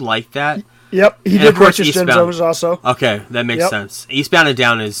 I do like that. Yep, he did Righteous Gemstones also. Okay, that makes sense. Eastbound and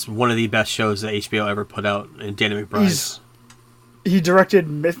Down is one of the best shows that HBO ever put out, and Danny McBride. He directed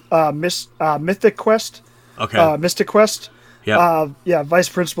Mythic Quest. Okay. Mystic Quest. Yeah. Vice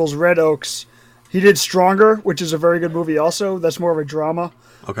Principals, Red Oaks. He did Stronger, which is a very good movie also. That's more of a drama.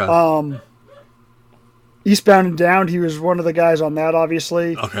 Okay. Eastbound and Down, he was one of the guys on that,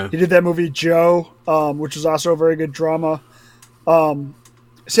 obviously. Okay. He did that movie Joe, which is also a very good drama.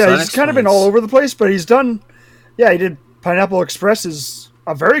 He's kind of been all over the place, but he's done... Yeah, he did Pineapple Express is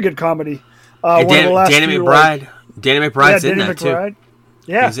a very good comedy. Danny McBride's in that, too.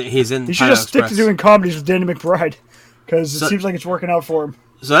 Yeah. He's in He should just stick to doing comedies with Danny McBride, because it seems like it's working out for him.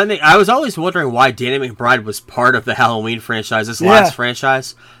 So I was always wondering why Danny McBride was part of the Halloween franchise, this last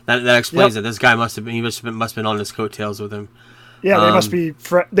franchise. That explains it. This guy must have been on his coattails with him. Yeah, they must be.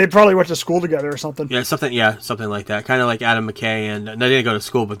 They probably went to school together or something. Yeah, something like that. Kind of like Adam McKay and they didn't go to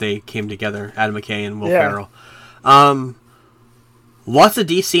school, but they came together. Adam McKay and Will Ferrell. Lots of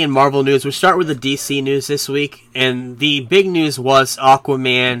DC and Marvel news. We'll start with the DC news this week, and the big news was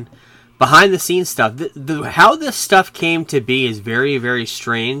Aquaman. Behind the scenes stuff. How this stuff came to be is very, very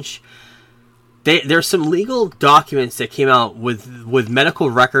strange. There's some legal documents that came out with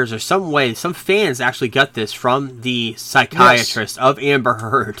medical records or some way. Some fans actually got this from the psychiatrist of Amber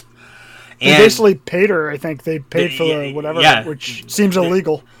Heard. And they basically paid her. I think they paid for the whatever, which seems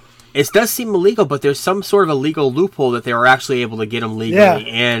illegal. It does seem illegal, but there's some sort of a legal loophole that they were actually able to get him legally. Yeah.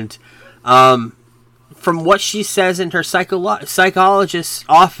 And from what she says in her psychologist's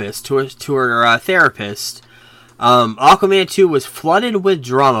office to her therapist, Aquaman 2 was flooded with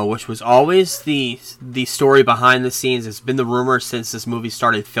drama, which was always the story behind the scenes. It's been the rumor since this movie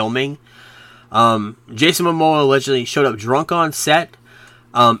started filming. Jason Momoa allegedly showed up drunk on set.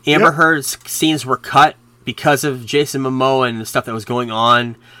 Amber Heard's scenes were cut because of Jason Momoa and the stuff that was going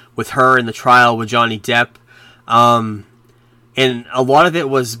on with her in the trial with Johnny Depp. And a lot of it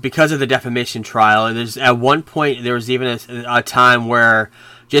was because of the defamation trial. And at one point, there was even a time where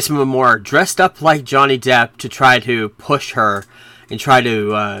Jason Momoa dressed up like Johnny Depp to try to push her and try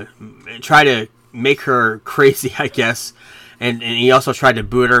to make her crazy, I guess. And he also tried to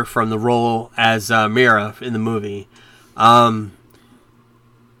boot her from the role as Mira in the movie.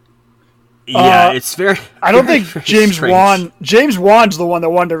 It's very. I don't think James Wan's the one that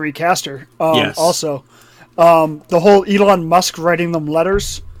wanted to recast her. Yes. Also. The whole Elon Musk writing them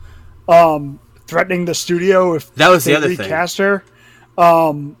letters, threatening the studio if that was they the other recast her.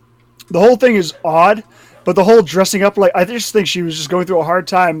 The whole thing is odd, but the whole dressing up I just think she was just going through a hard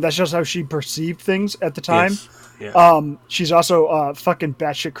time. That's just how she perceived things at the time. She's also fucking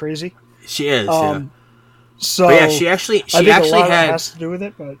batshit crazy. She is. So but yeah, she actually I think a lot of had it has to do with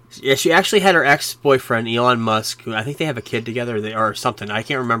it, but she actually had her ex-boyfriend Elon Musk, who I think they have a kid together, or something. I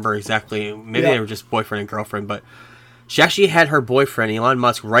can't remember exactly. Maybe they were just boyfriend and girlfriend, but she actually had her boyfriend Elon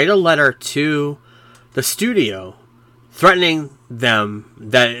Musk write a letter to the studio, threatening them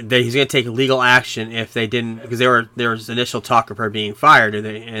that he's going to take legal action if they didn't, because there was initial talk of her being fired,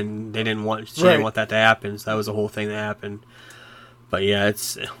 and they didn't want didn't want that to happen. So that was the whole thing that happened. But yeah,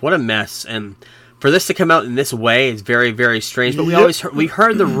 it's what a mess, and for this to come out in this way is very, very strange. But we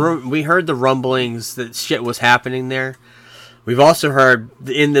heard the rumblings that shit was happening there. We've also heard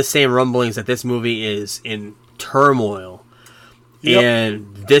in the same rumblings that this movie is in turmoil.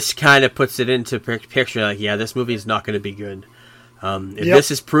 And this kind of puts it into picture like, yeah, this movie is not going to be good.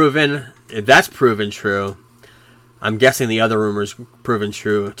 If that's proven true, I'm guessing the other rumors proven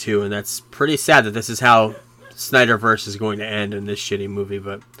true too, and that's pretty sad that this is how Snyderverse is going to end in this shitty movie,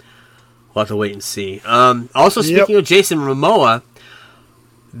 but we'll have to wait and see. Also, speaking of Jason Momoa,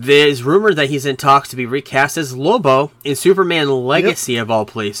 there's rumor that he's in talks to be recast as Lobo in Superman Legacy of all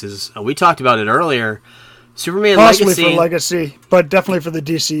places. We talked about it earlier. Superman possibly for Legacy, but definitely for the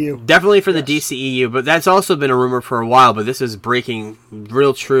DCU. Definitely for the DCEU, but that's also been a rumor for a while, but this is breaking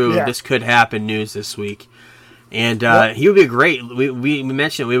real true. Yeah. This could happen news this week. And he would be a great, we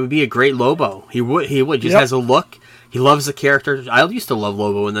mentioned it would be a great Lobo. He would just has a look. He loves the character. I used to love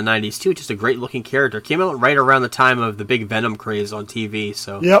Lobo in the 90s too. Just a great looking character. Came out right around the time of the big Venom craze on TV.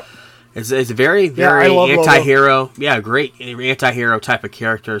 So it's a very, very anti-hero. Lobo. Yeah, great anti-hero type of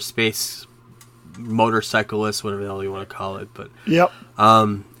character. Space motorcyclist, whatever the hell you want to call it. But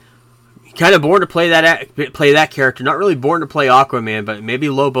kind of born to play that character. Not really born to play Aquaman, but maybe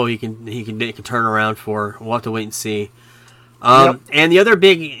Lobo he can turn around for. We'll have to wait and see. And the other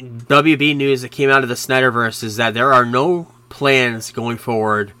big WB news that came out of the Snyderverse is that there are no plans going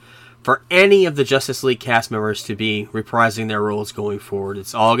forward for any of the Justice League cast members to be reprising their roles going forward.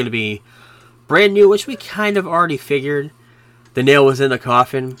 It's all going to be brand new, which we kind of already figured. The nail was in the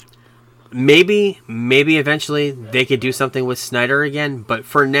coffin. Maybe eventually they could do something with Snyder again, but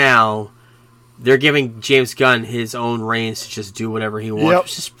for now, they're giving James Gunn his own reins to just do whatever he wants,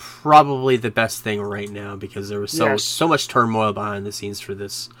 which is probably the best thing right now because there was so much turmoil behind the scenes for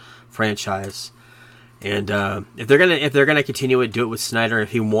this franchise. And if they're gonna continue it, do it with Snyder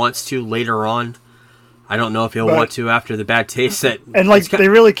if he wants to later on. I don't know if he'll want to after the bad taste that they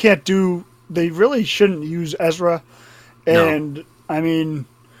really can't do. They really shouldn't use Ezra, and I mean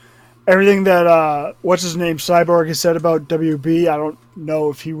everything that what's his name Cyborg has said about WB. I don't know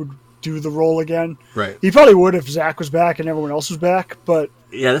if he would do the role again. Right. He probably would if Zack was back and everyone else was back, but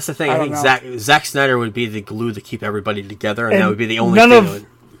yeah, that's the thing. I think Zack Snyder would be the glue to keep everybody together, and that would be the only thing.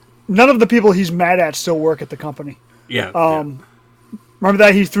 None of the people he's mad at still work at the company. Yeah. Remember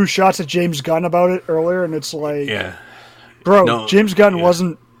that he threw shots at James Gunn about it earlier, and it's like, bro, James Gunn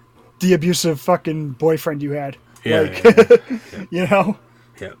wasn't the abusive fucking boyfriend you had. You know.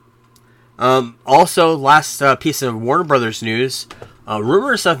 Yeah. Also, last piece of Warner Brothers news.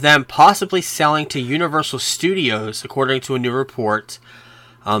 Rumors of them possibly selling to Universal Studios, according to a new report.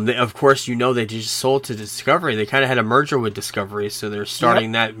 Of course, they just sold to Discovery. They kind of had a merger with Discovery, so they're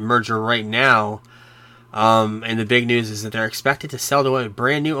starting that merger right now. And the big news is that they're expected to sell to a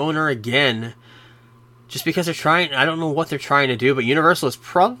brand new owner again, just because they're trying. I don't know what they're trying to do, but Universal is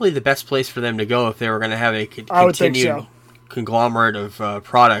probably the best place for them to go if they were going to have a continued conglomerate of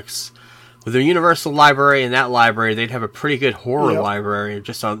products. With their Universal library and that library, they'd have a pretty good horror library,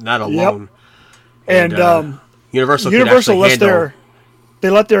 just on that alone. And Universal they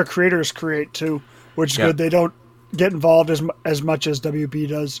let their creators create too, which is good. They don't get involved as much as WB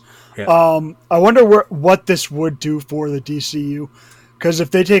does. I wonder what this would do for the DCU, because if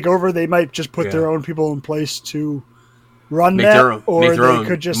they take over, they might just put their own people in place to run or they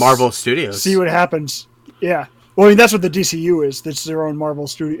could just Marvel Studios. See what happens. Yeah. Well, I mean, that's what the DCU is. It's their own Marvel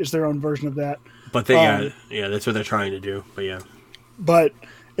studio. It's their own version of that. But that's what they're trying to do. But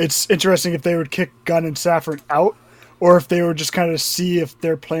it's interesting if they would kick Gunn and Safran out, or if they would just kind of see if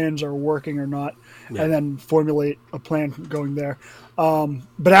their plans are working or not, and then formulate a plan going there.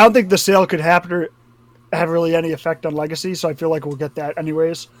 But I don't think the sale could happen or have really any effect on Legacy. So I feel like we'll get that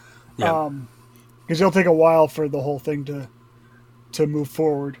anyways. Because it'll take a while for the whole thing to move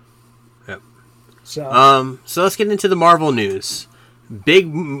forward. So let's get into the Marvel news.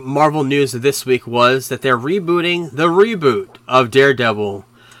 Big Marvel news of this week was that they're rebooting the reboot of Daredevil.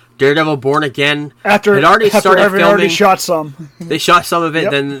 Daredevil Born Again had already started filming. Already shot some. They shot some of it.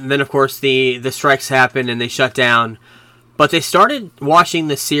 Then of course the strikes happened and they shut down. But they started watching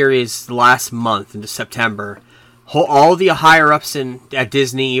the series last month into September. all the higher ups at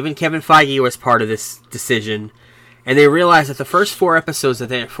Disney, even Kevin Feige was part of this decision, and they realized that the first 4 or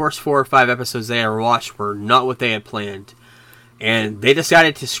 5 episodes they had watched were not what they had planned, and they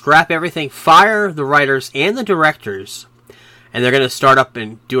decided to scrap everything, fire the writers and the directors, and they're going to start up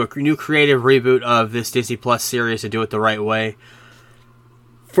and do a new creative reboot of this Disney Plus series to do it the right way.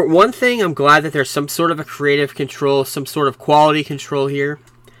 For one thing, I'm glad that there's some sort of a creative control, some sort of quality control here.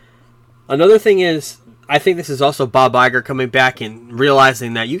 Another thing is, I think this is also Bob Iger coming back and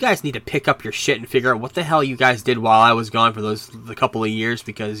realizing that you guys need to pick up your shit and figure out what the hell you guys did while I was gone for the couple of years,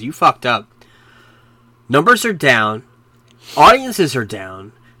 because you fucked up. Numbers are down. Audiences are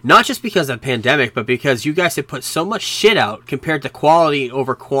down. Not just because of the pandemic, but because you guys have put so much shit out compared to quality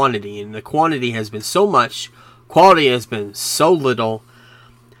over quantity. And the quantity has been so much. Quality has been so little.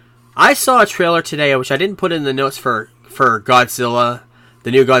 I saw a trailer today, which I didn't put in the notes for Godzilla,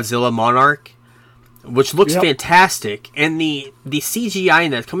 the new Godzilla Monarch, which looks fantastic. And the CGI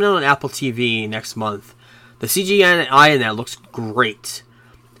in that, coming out on Apple TV next month, the CGI in that looks great.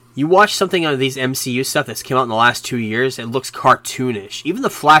 You watch something of these MCU stuff that's come out in the last 2 years, it looks cartoonish. Even The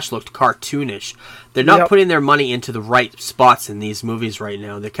Flash looked cartoonish. They're not putting their money into the right spots in these movies right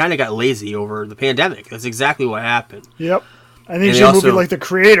now. They kind of got lazy over the pandemic. That's exactly what happened. Yep. I think a movie like The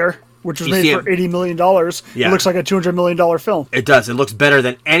Creator, which was made for $80 million, it looks like a $200 million film. It does. It looks better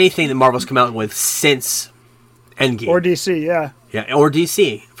than anything that Marvel's come out with since Endgame. Or DC, yeah. Yeah, or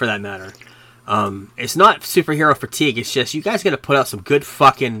DC, for that matter. It's not superhero fatigue. It's just you guys got to put out some good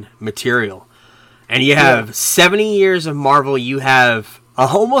fucking material. And you have 70 years of Marvel. You have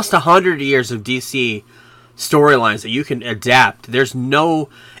almost 100 years of DC storylines that you can adapt. There's no...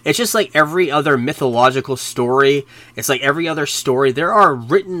 It's just like every other mythological story. It's like every other story. There are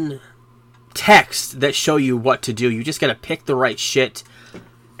written texts that show you what to do. You just got to pick the right shit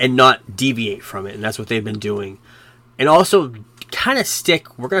and not deviate from it. And that's what they've been doing. And also... kind of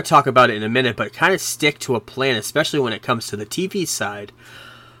stick, we're going to talk about it in a minute, but kind of stick to a plan, especially when it comes to the TV side.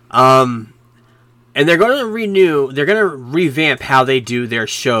 And they're going to revamp how they do their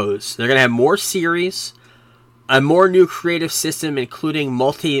shows. They're going to have more series, a more new creative system, including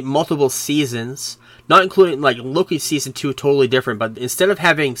multiple seasons, not including, like, Loki season 2, totally different, but instead of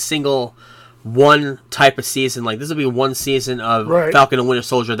having one type of season, like, this will be one season of Falcon and Winter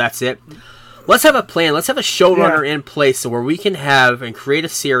Soldier, that's it. Let's have a plan. Let's have a showrunner in place where we can have and create a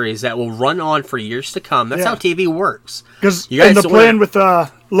series that will run on for years to come. That's how TV works. Because the plan with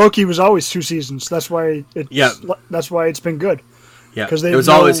Loki was always 2 seasons. That's why it's been good. Yeah, because they know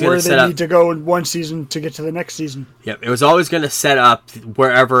where they need to go in one season to get to the next season. Yeah, it was always going to set up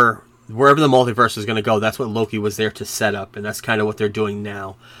wherever the multiverse is going to go. That's what Loki was there to set up, and that's kind of what they're doing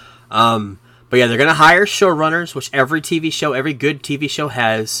now. But yeah, they're going to hire showrunners, which every good TV show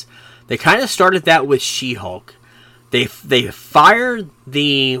has. They kind of started that with She-Hulk. They fired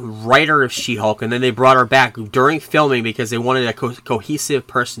the writer of She-Hulk, and then they brought her back during filming because they wanted a cohesive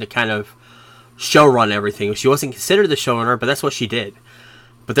person to kind of showrun everything. She wasn't considered the showrunner, but that's what she did.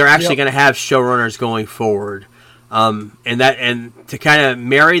 But they're actually going to have showrunners going forward, and to kind of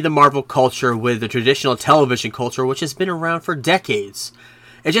marry the Marvel culture with the traditional television culture, which has been around for decades.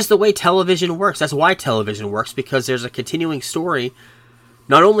 It's just the way television works. That's why television works, because there's a continuing story.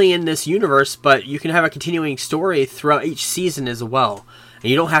 Not only in this universe, but you can have a continuing story throughout each season as well. And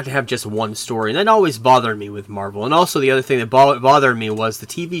you don't have to have just one story. And that always bothered me with Marvel. And also the other thing that bothered me was the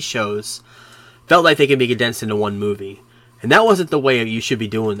TV shows felt like they could be condensed into one movie. And that wasn't the way you should be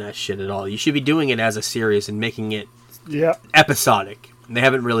doing that shit at all. You should be doing it as a series and making it episodic. And they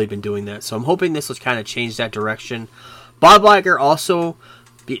haven't really been doing that. So I'm hoping this will kind of change that direction. Bob Iger also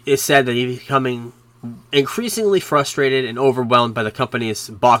is said that he's becoming increasingly frustrated and overwhelmed by the company's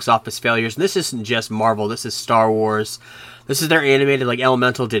box office failures. And this isn't just Marvel. This is Star Wars. This is their animated, like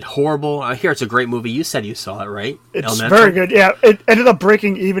Elemental did horrible. I hear it's a great movie. You said you saw it, right? It's Elemental? Very good. Yeah, it ended up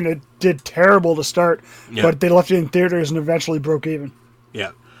breaking even. It did terrible to start, but they left it in theaters and eventually broke even.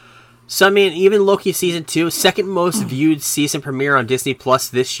 Yeah. So, I mean, even Loki Season 2, second most viewed season premiere on Disney Plus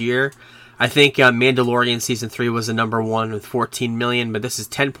this year. I think Mandalorian Season 3 was the number one with 14 million, but this is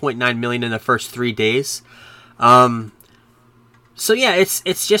 10.9 million in the first 3 days. So yeah,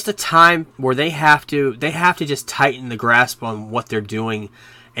 it's just a time where they have to just tighten the grasp on what they're doing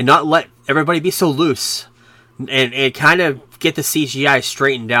and not let everybody be so loose and kind of get the CGI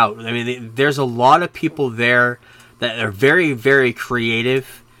straightened out. I mean, there's a lot of people there that are very, very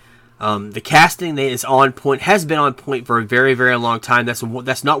creative. The casting is on point, has been on point for a very, very long time.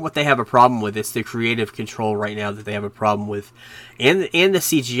 That's not what they have a problem with. It's the creative control right now that they have a problem with. And the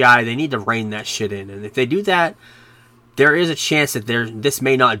CGI, they need to rein that shit in. And if they do that, there is a chance that this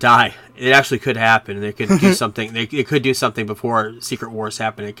may not die. It actually could happen. They could do something. They could do something before Secret Wars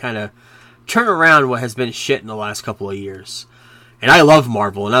happen and kind of turn around what has been shit in the last couple of years. And I love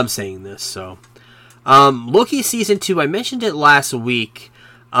Marvel, and I'm saying this. So, Loki season 2. I mentioned it last week.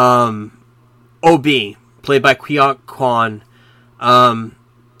 OB, played by Keok Kwan.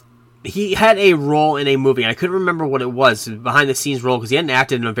 He had a role in a movie. I couldn't remember what it was, behind the scenes role, because he hadn't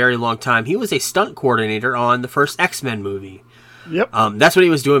acted in a very long time. He was a stunt coordinator on the first X-Men movie. Yep. That's what he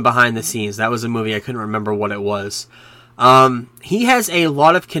was doing behind the scenes. That was a movie. I couldn't remember what it was. He has a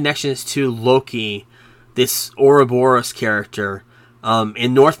lot of connections to Loki, this Ouroboros character,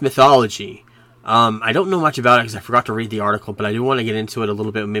 in Norse mythology. I don't know much about it because I forgot to read the article, but I do want to get into it a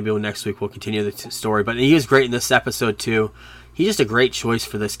little bit. Maybe next week we'll continue the story. But he was great in this episode too. He's just a great choice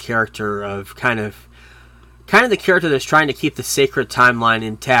for this character of kind of the character that's trying to keep the sacred timeline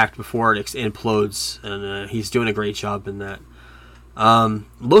intact before it implodes, and he's doing a great job in that.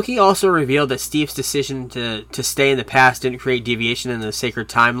 Loki also revealed that Steve's decision to stay in the past didn't create deviation in the sacred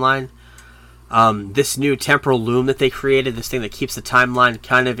timeline. This new temporal loom that they created, this thing that keeps the timeline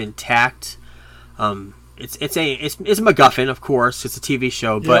kind of intact. It's a MacGuffin, of course. It's a TV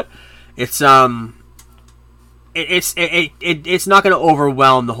show, but it's not going to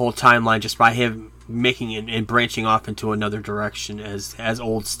overwhelm the whole timeline just by him making it and branching off into another direction as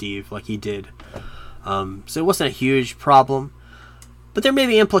old Steve, like he did. So it wasn't a huge problem. But there may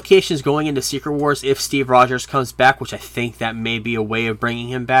be implications going into Secret Wars if Steve Rogers comes back, which I think that may be a way of bringing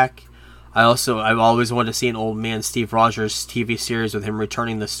him back. I've always wanted to see an old man Steve Rogers TV series with him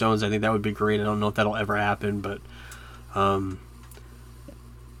returning the stones. I think that would be great. I don't know if that'll ever happen, but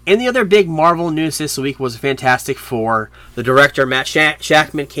and the other big Marvel news this week was Fantastic Four. The director Matt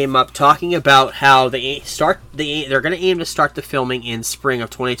Shakman came up talking about how they're going to aim to start the filming in spring of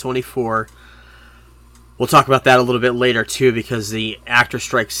 2024. We'll talk about that a little bit later too, because the actor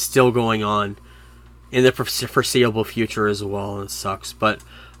strike's still going on in the foreseeable future as well, and it sucks. But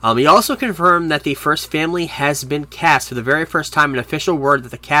he also confirmed that the first family has been cast for the very first time. An official word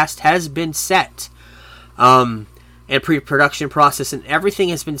that the cast has been set. And pre-production process and everything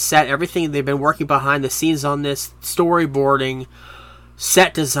has been set. Everything they've been working behind the scenes on this, storyboarding,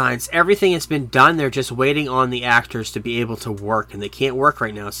 set designs, everything has been done. They're just waiting on the actors to be able to work, and they can't work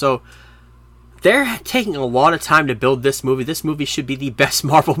right now. So they're taking a lot of time to build this movie. This movie should be the best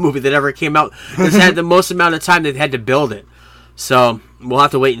Marvel movie that ever came out. It's had the most amount of time they've had to build it. So we'll have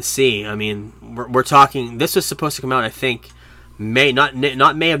to wait and see. I mean, we're talking. This was supposed to come out, I think, May, not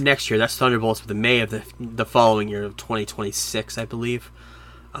May of next year. That's Thunderbolts, but the May of the following year of 2026, I believe.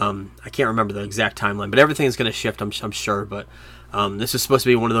 I can't remember the exact timeline, but everything is going to shift. I'm sure. But this is supposed to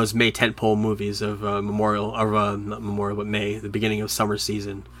be one of those May tentpole movies of not Memorial, but May, the beginning of summer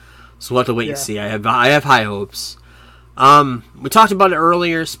season. So we'll have to wait and see. I have high hopes. We talked about it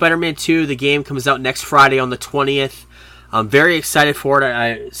earlier. Spider-Man 2, the game, comes out next Friday on the 20th. I'm very excited for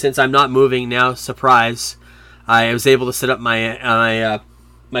it. Since I'm not moving now, surprise, I was able to set up my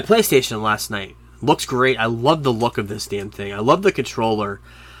PlayStation last night. Looks great. I love the look of this damn thing. I love the controller.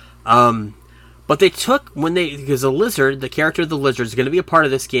 But they took, because the lizard, the character of the lizard is going to be a part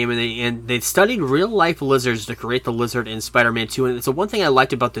of this game, and they studied real life lizards to create the lizard in Spider-Man 2. And it's the one thing I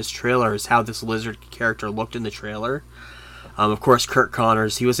liked about this trailer is how this lizard character looked in the trailer. Of course, Kurt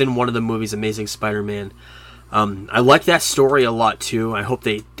Connors. He was in one of the movies, Amazing Spider-Man. I like that story a lot too. I hope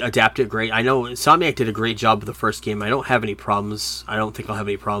they adapt it great. I know Insomniac did a great job with the first game. I don't have any problems. I don't think I'll have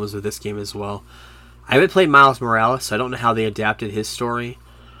any problems with this game as well. I haven't played Miles Morales, so I don't know how they adapted his story.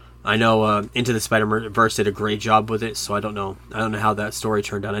 I know Into the Spider-Verse did a great job with it, so I don't know. I don't know how that story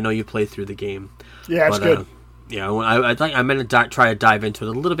turned out. I know you played through the game. Yeah, it's good. I'm going to try to dive into it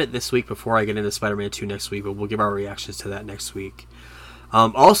a little bit this week before I get into Spider-Man 2 next week, but we'll give our reactions to that next week.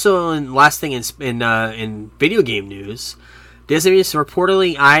 Also, and last thing in video game news, Disney is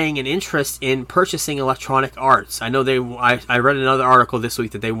reportedly eyeing an interest in purchasing Electronic Arts. I know I read another article this week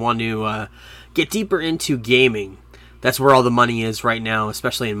that they want to get deeper into gaming. That's where all the money is right now,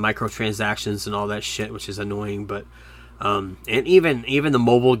 especially in microtransactions and all that shit, which is annoying. But and even the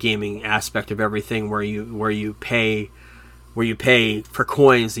mobile gaming aspect of everything, where you pay for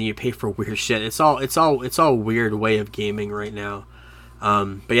coins and you pay for weird shit. It's all a weird way of gaming right now.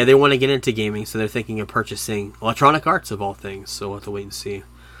 But yeah, they want to get into gaming, so they're thinking of purchasing Electronic Arts of all things. So we'll have to wait and see.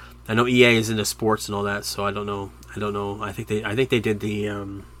 I know EA is into sports and all that, so I don't know. I think they did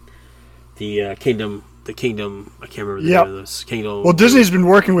the Kingdom. I can't remember the name of this. Kingdom. Well, Disney's been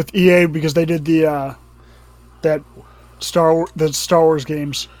working with EA because they did the Star Wars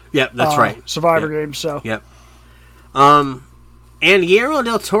games. Yep, that's right. Survivor games. So. Yep. And Guillermo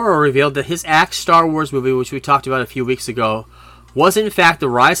del Toro revealed that his Axe Star Wars movie, which we talked about a few weeks ago, was in fact the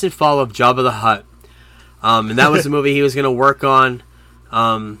rise and fall of Jabba the Hutt. And that was the movie he was going to work on.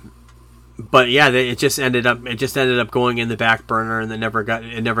 But yeah, it just ended up going in the back burner, and it never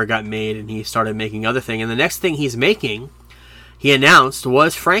got made. And he started making other things. And the next thing he's making, he announced,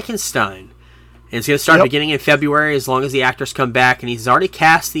 was Frankenstein. And it's going to start beginning in February, as long as the actors come back. And he's already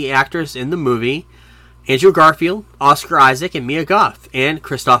cast the actors in the movie: Andrew Garfield, Oscar Isaac, and Mia Goth, and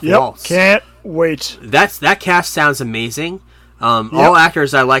Christoph Waltz. Can't wait. That cast sounds amazing. All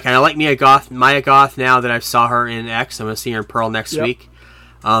actors I like. And I like Mia Goth now that I saw her in X. I'm going to see her in Pearl next week.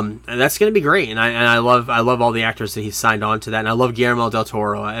 And that's going to be great. And I love all the actors that he's signed on to that. And I love Guillermo del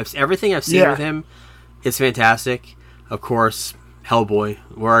Toro. Everything I've seen with him is fantastic. Of course, Hellboy,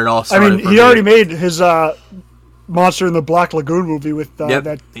 where it all started. I mean, he already made his Monster in the Black Lagoon movie with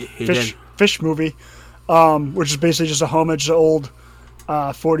that fish movie, which is basically just a homage to old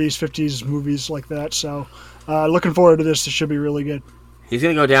 40s, 50s movies like that. So looking forward to this. It should be really good. He's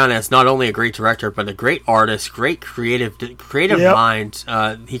going to go down as not only a great director, but a great artist, great creative mind.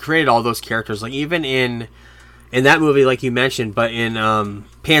 He created all those characters, like even in that movie, like you mentioned, but in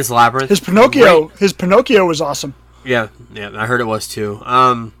Pan's Labyrinth. His Pinocchio was awesome. Yeah, I heard it was too.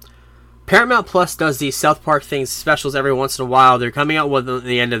 Paramount Plus does these South Park things specials every once in a while. They're coming out with them at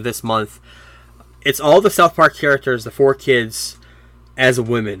the end of this month. It's all the South Park characters, the 4 kids, as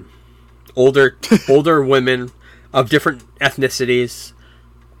women, older women of different ethnicities.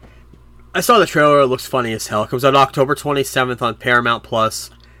 I saw the trailer. It looks funny as hell. It comes out October 27th on Paramount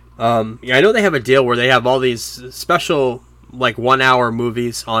Plus. I know they have a deal where they have all these special, like, 1-hour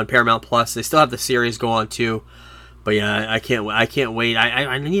movies on Paramount Plus. They still have the series go on too. But yeah, I can't wait.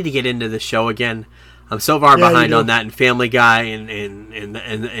 I need to get into the show again. I'm so far behind on that, and Family Guy, and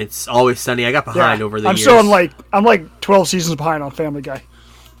It's Always Sunny. I got behind over the years. I'm like 12 seasons behind on Family Guy.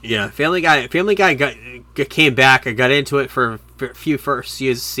 Yeah, Family Guy came back. I got into it for a few first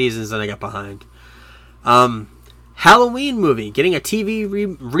seasons, and I got behind. Halloween movie getting a TV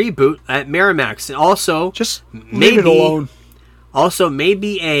reboot at Miramax, and also just leave it alone. Also,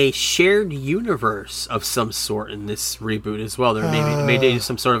 maybe a shared universe of some sort in this reboot as well. There maybe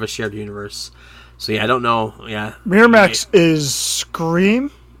some sort of a shared universe. So yeah, I don't know. Yeah, Miramax is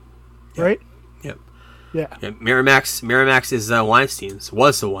Scream, right? Yep. Yeah. Miramax is Weinstein's.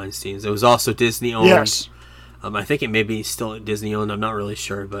 Was the Weinstein's. It was also Disney owned. Yes. I think it may be still Disney owned. I'm not really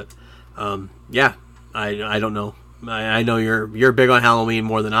sure, but yeah, I don't know. I know you're big on Halloween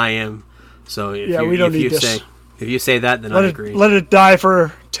more than I am. So if you say that, then I agree. Let it die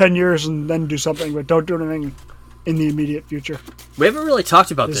for 10 years and then do something, but don't do anything in the immediate future. We haven't really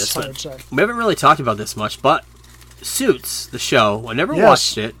talked about this. We haven't really talked about this much, but Suits, the show, I never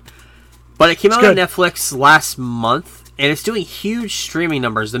watched it, but it came out on Netflix last month, and it's doing huge streaming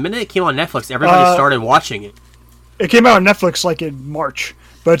numbers. The minute it came on Netflix, everybody started watching it. It came out on Netflix like in March,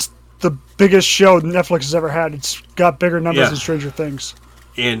 but it's the biggest show Netflix has ever had. It's got bigger numbers than Stranger Things.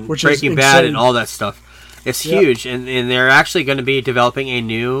 And Breaking Bad and all that stuff. It's huge, and they're actually going to be developing a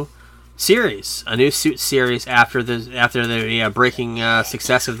new series, a new Suits series after the breaking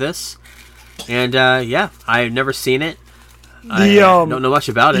success of this. And I've never seen it. I don't know much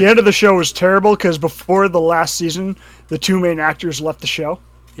about it. The end of the show was terrible because before the last season, the 2 main actors left the show.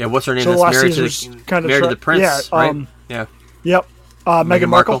 Yeah, what's her name? So That's married to the prince, right? Yep. Meghan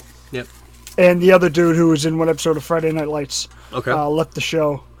Markle. Yep. And the other dude who was in one episode of Friday Night Lights. Okay. Left the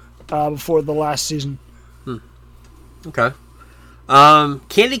show before the last season. Okay.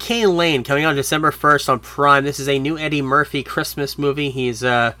 Candy Cane Lane coming on December 1st on Prime. This is a new Eddie Murphy Christmas movie. He's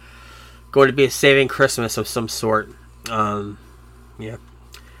going to be saving Christmas of some sort. Love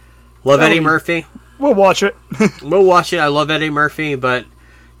Eddie Murphy. We'll watch it. We'll watch it. I love Eddie Murphy, but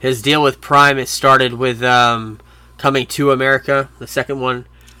his deal with Prime, it started with Coming to America, the second one.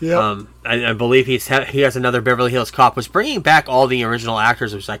 Yeah. I believe he has another Beverly Hills Cop, which bringing back all the original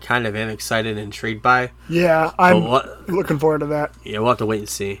actors, which I kind of am excited and intrigued by. Yeah, I'm looking forward to that. Yeah, we'll have to wait and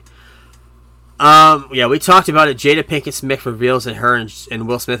see. We talked about it. Jada Pinkett Smith reveals that her and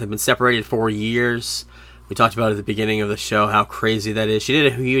Will Smith have been separated for years. We talked about it at the beginning of the show, how crazy that is. She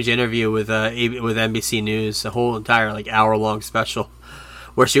did a huge interview with NBC News, a whole entire hour-long special,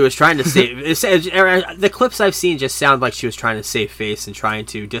 where she was trying to save. The clips I've seen just sound like she was trying to save face and trying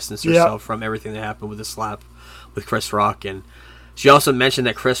to distance herself from everything that happened with the slap with Chris Rock. And she also mentioned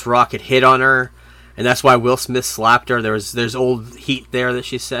that Chris Rock had hit on her, and that's why Will Smith slapped her. There's old heat there that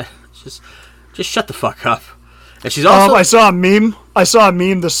she said. Just shut the fuck up. And she's also. I saw a meme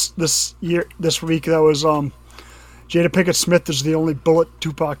this week that was Jada Pinkett Smith is the only bullet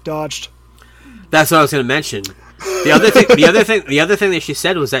Tupac dodged. That's what I was going to mention. The other thing that she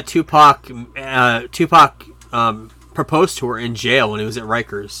said was that Tupac proposed to her in jail when he was at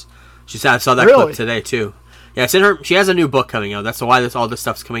Rikers. She said, I saw that clip today too. Yeah, it's in her. She has a new book coming out. That's why all this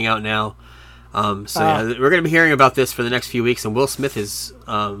stuff's coming out now. Yeah, we're going to be hearing about this for the next few weeks, and Will Smith is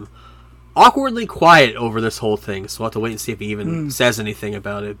awkwardly quiet over this whole thing, so we'll have to wait and see if he even says anything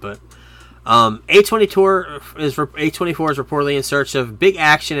about it. But A24 is reportedly in search of big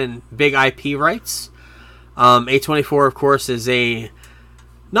action and big IP rights. A24, of course, is a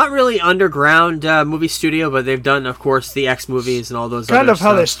not really underground movie studio, but they've done, of course, the X movies and all those kind other of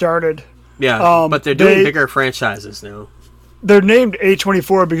how they started. Yeah, but they're doing bigger franchises now. They're named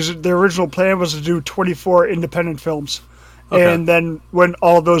A24 because their original plan was to do 24 independent films. Okay. And then when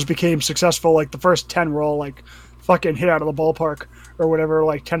all of those became successful, like the first 10 were all like fucking hit out of the ballpark or whatever,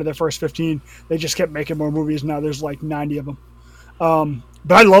 like 10 of their first 15, they just kept making more movies. Now there's like 90 of them.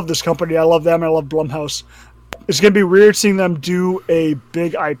 But I love this company. I love them. I love Blumhouse. It's going to be weird seeing them do a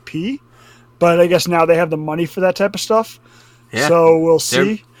big IP, but I guess now they have the money for that type of stuff. Yeah. So we'll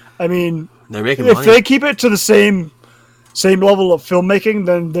see. I mean, they're making if money. They keep it to the same level of filmmaking,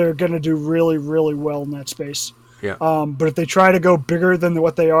 then they're going to do really, really well in that space. Yeah. But if they try to go bigger than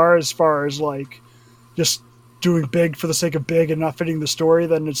what they are, as far as like just doing big for the sake of big and not fitting the story,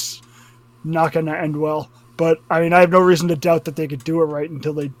 then it's not going to end well. But I mean, I have no reason to doubt that they could do it right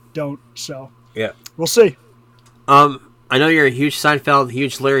until they don't. So yeah, we'll see. I know you're a huge Seinfeld,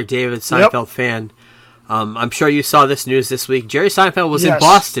 huge Larry David Seinfeld fan. I'm sure you saw this news this week. Jerry Seinfeld was in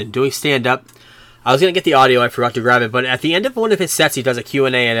Boston doing stand-up. I was going to get the audio. I forgot to grab it. But at the end of one of his sets, he does a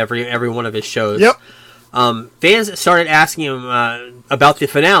Q&A at every one of his shows. Yep. Fans started asking him about the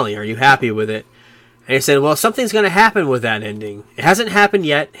finale. Are you happy with it? And he said, well, something's going to happen with that ending. It hasn't happened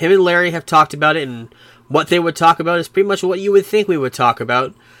yet. Him and Larry have talked about it, and what they would talk about is pretty much what you would think we would talk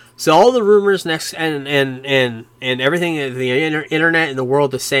about. So all the rumors and everything, the internet and the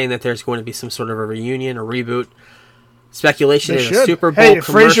world is saying that there's going to be some sort of a reunion, a reboot. Speculation is a Super Bowl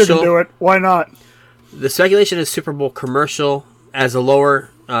commercial. Hey, Frasier can do it. Why not? The speculation is Super Bowl commercial as a lower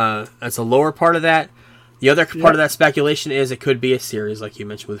part of that. The other part of that speculation is it could be a series, like you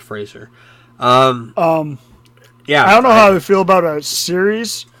mentioned with Frasier. Yeah, I don't know how I feel about a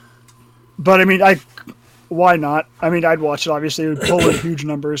series, but I mean, why not? I mean, I'd watch it. Obviously, it would pull in huge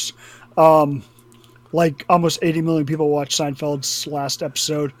numbers. Like almost 80 million people watched Seinfeld's last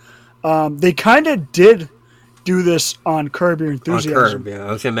episode. They kind of did do this on Curb Your Enthusiasm. On Curb, yeah,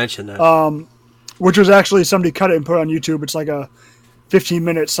 I was gonna mention that. Which was actually somebody cut it and put it on YouTube. It's like a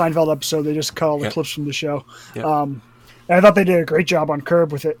 15-minute Seinfeld episode. They just cut all the clips from the show. Yep. And I thought they did a great job on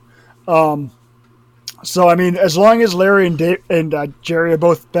Curb with it. So I mean, as long as Larry and Jerry are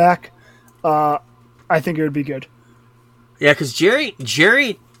both back, I think it would be good. Yeah, because Jerry,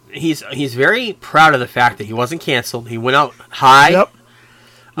 he's very proud of the fact that he wasn't canceled. He went out high. Yep.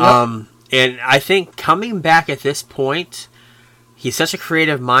 And I think coming back at this point, he's such a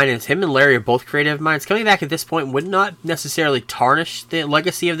creative mind, and him and Larry are both creative minds. Coming back at this point would not necessarily tarnish the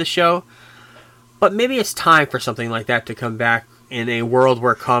legacy of the show, but maybe it's time for something like that to come back in a world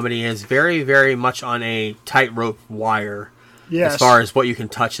where comedy is very, very much on a tightrope wire. Yes. As far as what you can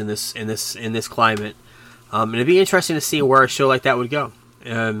touch in this climate. And it'd be interesting to see where a show like that would go.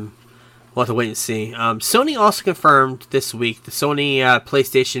 We'll have to wait and see. Sony also confirmed this week the Sony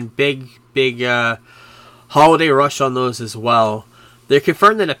PlayStation big holiday rush on those as well. They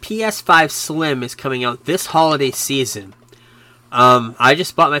confirmed that a PS5 Slim is coming out this holiday season. I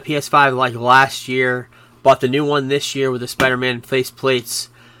just bought my PS5 like last year. Bought the new one this year with the Spider-Man face plates.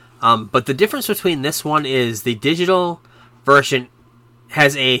 But the difference between this one is the digital version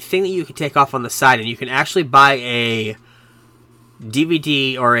has a thing that you can take off on the side, and you can actually buy a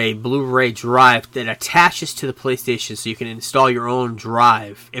DVD or a Blu-ray drive that attaches to the PlayStation, so you can install your own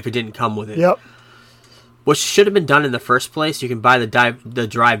drive if it didn't come with it. Yep. Which should have been done in the first place. You can buy the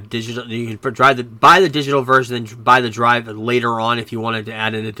drive digital. You can buy the digital version and buy the drive later on if you wanted to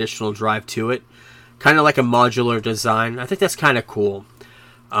add an additional drive to it. Kind of like a modular design. I think that's kind of cool.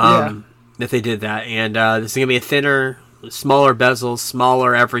 That they did that, and this is gonna be a thinner, smaller bezels,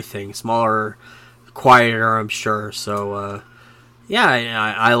 smaller everything, smaller, quieter, I'm sure. So,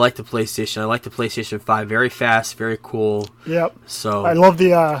 I like the PlayStation. I like the PlayStation 5. Very fast, very cool. Yep. So I love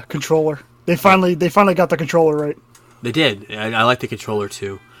the controller. They finally got the controller right. They did. I like the controller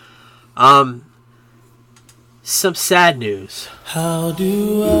too. Some sad news. How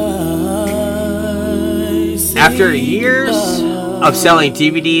do I say After years of selling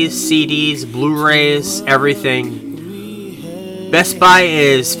DVDs, CDs, Blu-rays, everything, Best Buy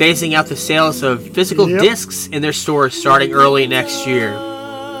is phasing out the sales of physical discs in their stores starting early next year.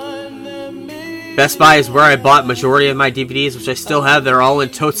 Best Buy is where I bought majority of my DVDs, which I still have. They're all in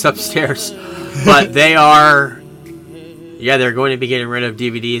totes upstairs. But they are... Yeah, they're going to be getting rid of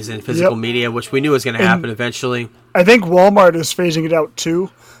DVDs and physical media, which we knew was going to happen eventually. I think Walmart is phasing it out, too.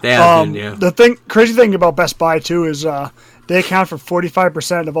 They have been, yeah. The crazy thing about Best Buy, too, is they account for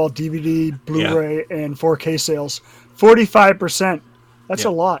 45% of all DVD, Blu-ray, and 4K sales. 45%. That's a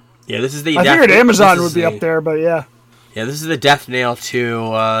lot. Yeah, this is the... I figured Amazon would be up there, but yeah. Yeah, this is the death nail to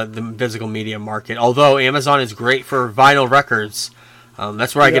the physical media market. Although Amazon is great for vinyl records,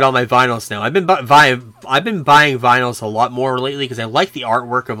 that's where I get all my vinyls now. I've been buying vinyls a lot more lately because I like the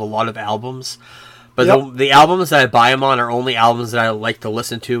artwork of a lot of albums. But the albums that I buy them on are only albums that I like to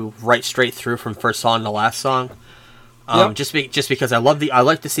listen to right straight through from first song to last song. Just because I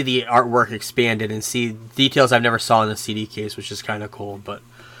like to see the artwork expanded and see details I've never saw in the CD case, which is kind of cool. But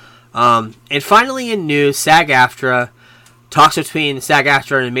and finally in news, SAG-AFTRA. Talks between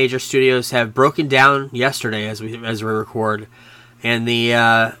SAG-AFTRA and major studios have broken down yesterday as we record, and the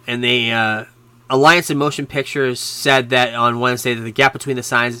Alliance in Motion Pictures said that on Wednesday that the gap between the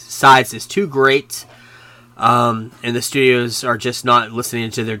sides is too great, and the studios are just not listening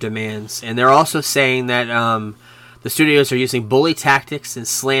to their demands. And they're also saying that the studios are using bully tactics and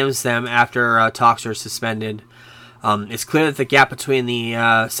slams them after talks are suspended. It's clear that the gap between the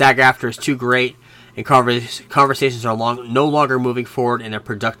SAG-AFTRA is too great, and conversations are no longer moving forward in a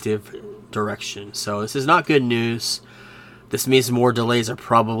productive direction. So this is not good news. This means more delays are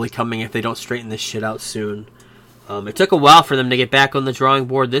probably coming if they don't straighten this shit out soon. It took a while for them to get back on the drawing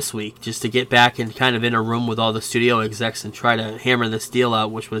board this week, just to get back and kind of in a room with all the studio execs and try to hammer this deal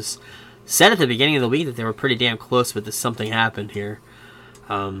out, which was said at the beginning of the week that they were pretty damn close, but something happened here.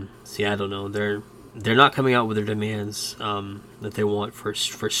 So yeah, I don't know. They're not coming out with their demands that they want for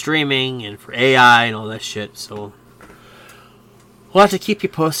streaming and for AI and all that shit. So we'll have to keep you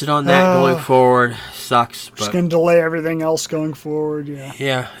posted on that going forward. Sucks. But just going to delay everything else going forward.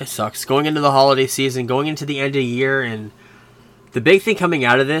 Yeah, it sucks. Going into the holiday season, going into the end of the year, and the big thing coming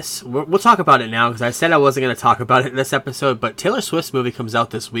out of this, we'll talk about it now because I said I wasn't going to talk about it in this episode, but Taylor Swift's movie comes out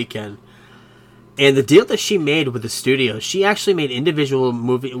this weekend. And the deal that she made with the studio, she actually made individual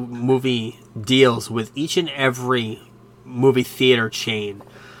movie deals with each and every movie theater chain.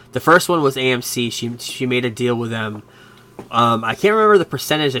 The first one was AMC. She made a deal with them. I can't remember the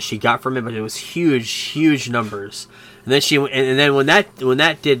percentage that she got from it, but it was huge numbers. And then when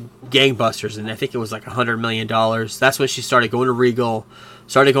that did gangbusters, and I think it was like $100 million. That's when she started going to Regal,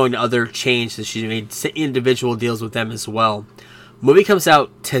 started going to other chains, and she made individual deals with them as well. Movie comes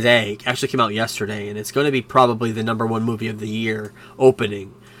out today, actually came out yesterday, and it's going to be probably the #1 movie of the year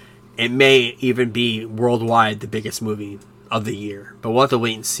opening. It may even be worldwide the biggest movie of the year, but we'll have to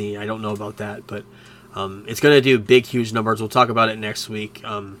wait and see. I don't know about that, but it's going to do big, huge numbers. We'll talk about it next week.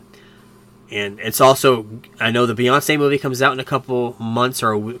 And it's also, I know the Beyonce movie comes out in a couple months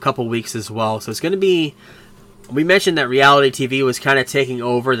or a couple weeks as well, so it's going to be... We mentioned that reality TV was kind of taking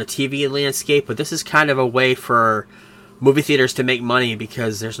over the TV landscape, but this is kind of a way for movie theaters to make money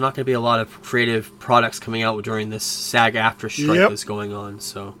because there's not going to be a lot of creative products coming out during this SAG-AFTRA strike that's going on.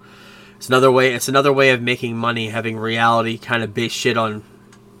 So it's another way of making money, having reality kind of base shit on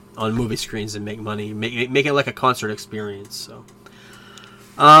movie screens and make money, make it like a concert experience. So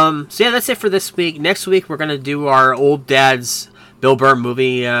yeah, that's it for this week. Next week we're gonna do our old dad's Bill Burr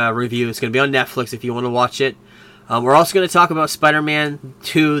movie review. It's gonna be on Netflix if you want to watch it. We're also going to talk about Spider-Man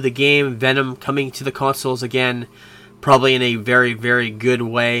 2, the game, Venom coming to the consoles again. Probably in a very, very good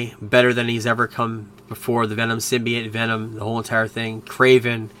way. Better than he's ever come before. The Venom symbiote, Venom, the whole entire thing.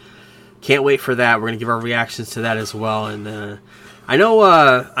 Craven. Can't wait for that. We're going to give our reactions to that as well. And I know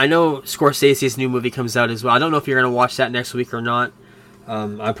Scorsese's new movie comes out as well. I don't know if you're going to watch that next week or not.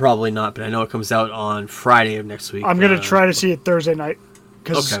 I'm probably not, but I know it comes out on Friday of next week. I'm going to try to see it Thursday night.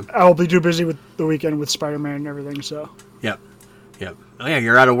 Because I'll be too busy with the weekend with Spider-Man and everything, so... Yep. Oh, yeah,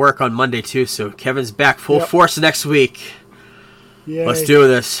 you're out of work on Monday, too, so Kevin's back full force next week. Yay. Let's do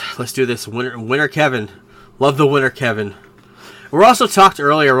this. Winter Kevin. Love the winter Kevin. We also talked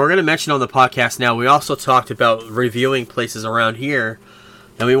earlier, we're going to mention on the podcast now, we also talked about reviewing places around here.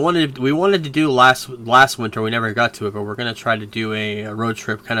 And we wanted to do last winter. We never got to it, but we're going to try to do a road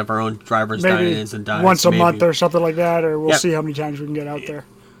trip, kind of our own driver's dine-ins and dines. Once a month or something like that, or we'll see how many times we can get out there.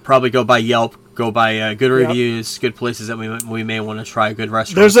 Probably go by Yelp, go by good reviews, good places that we may want to try, good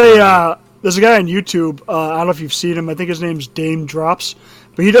restaurants. There's a guy on YouTube, I don't know if you've seen him, I think his name's Dame Drops,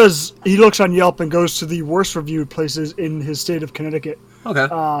 but he looks on Yelp and goes to the worst reviewed places in his state of Connecticut. Okay,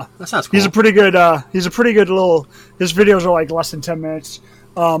 that sounds cool. He's a pretty good little, his videos are like less than 10 minutes.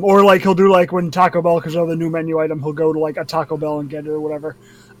 Or like he'll do like when Taco Bell comes out with a new menu item, he'll go to like a Taco Bell and get it or whatever.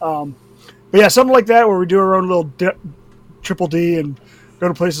 But yeah, something like that where we do our own little triple D and go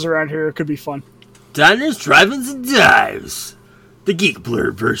to places around here. It could be fun. Diners, drive-ins, and dives. The Geek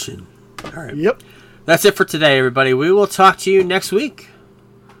Blurred version. All right. Yep. That's it for today, everybody. We will talk to you next week.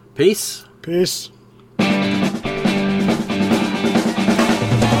 Peace. Peace.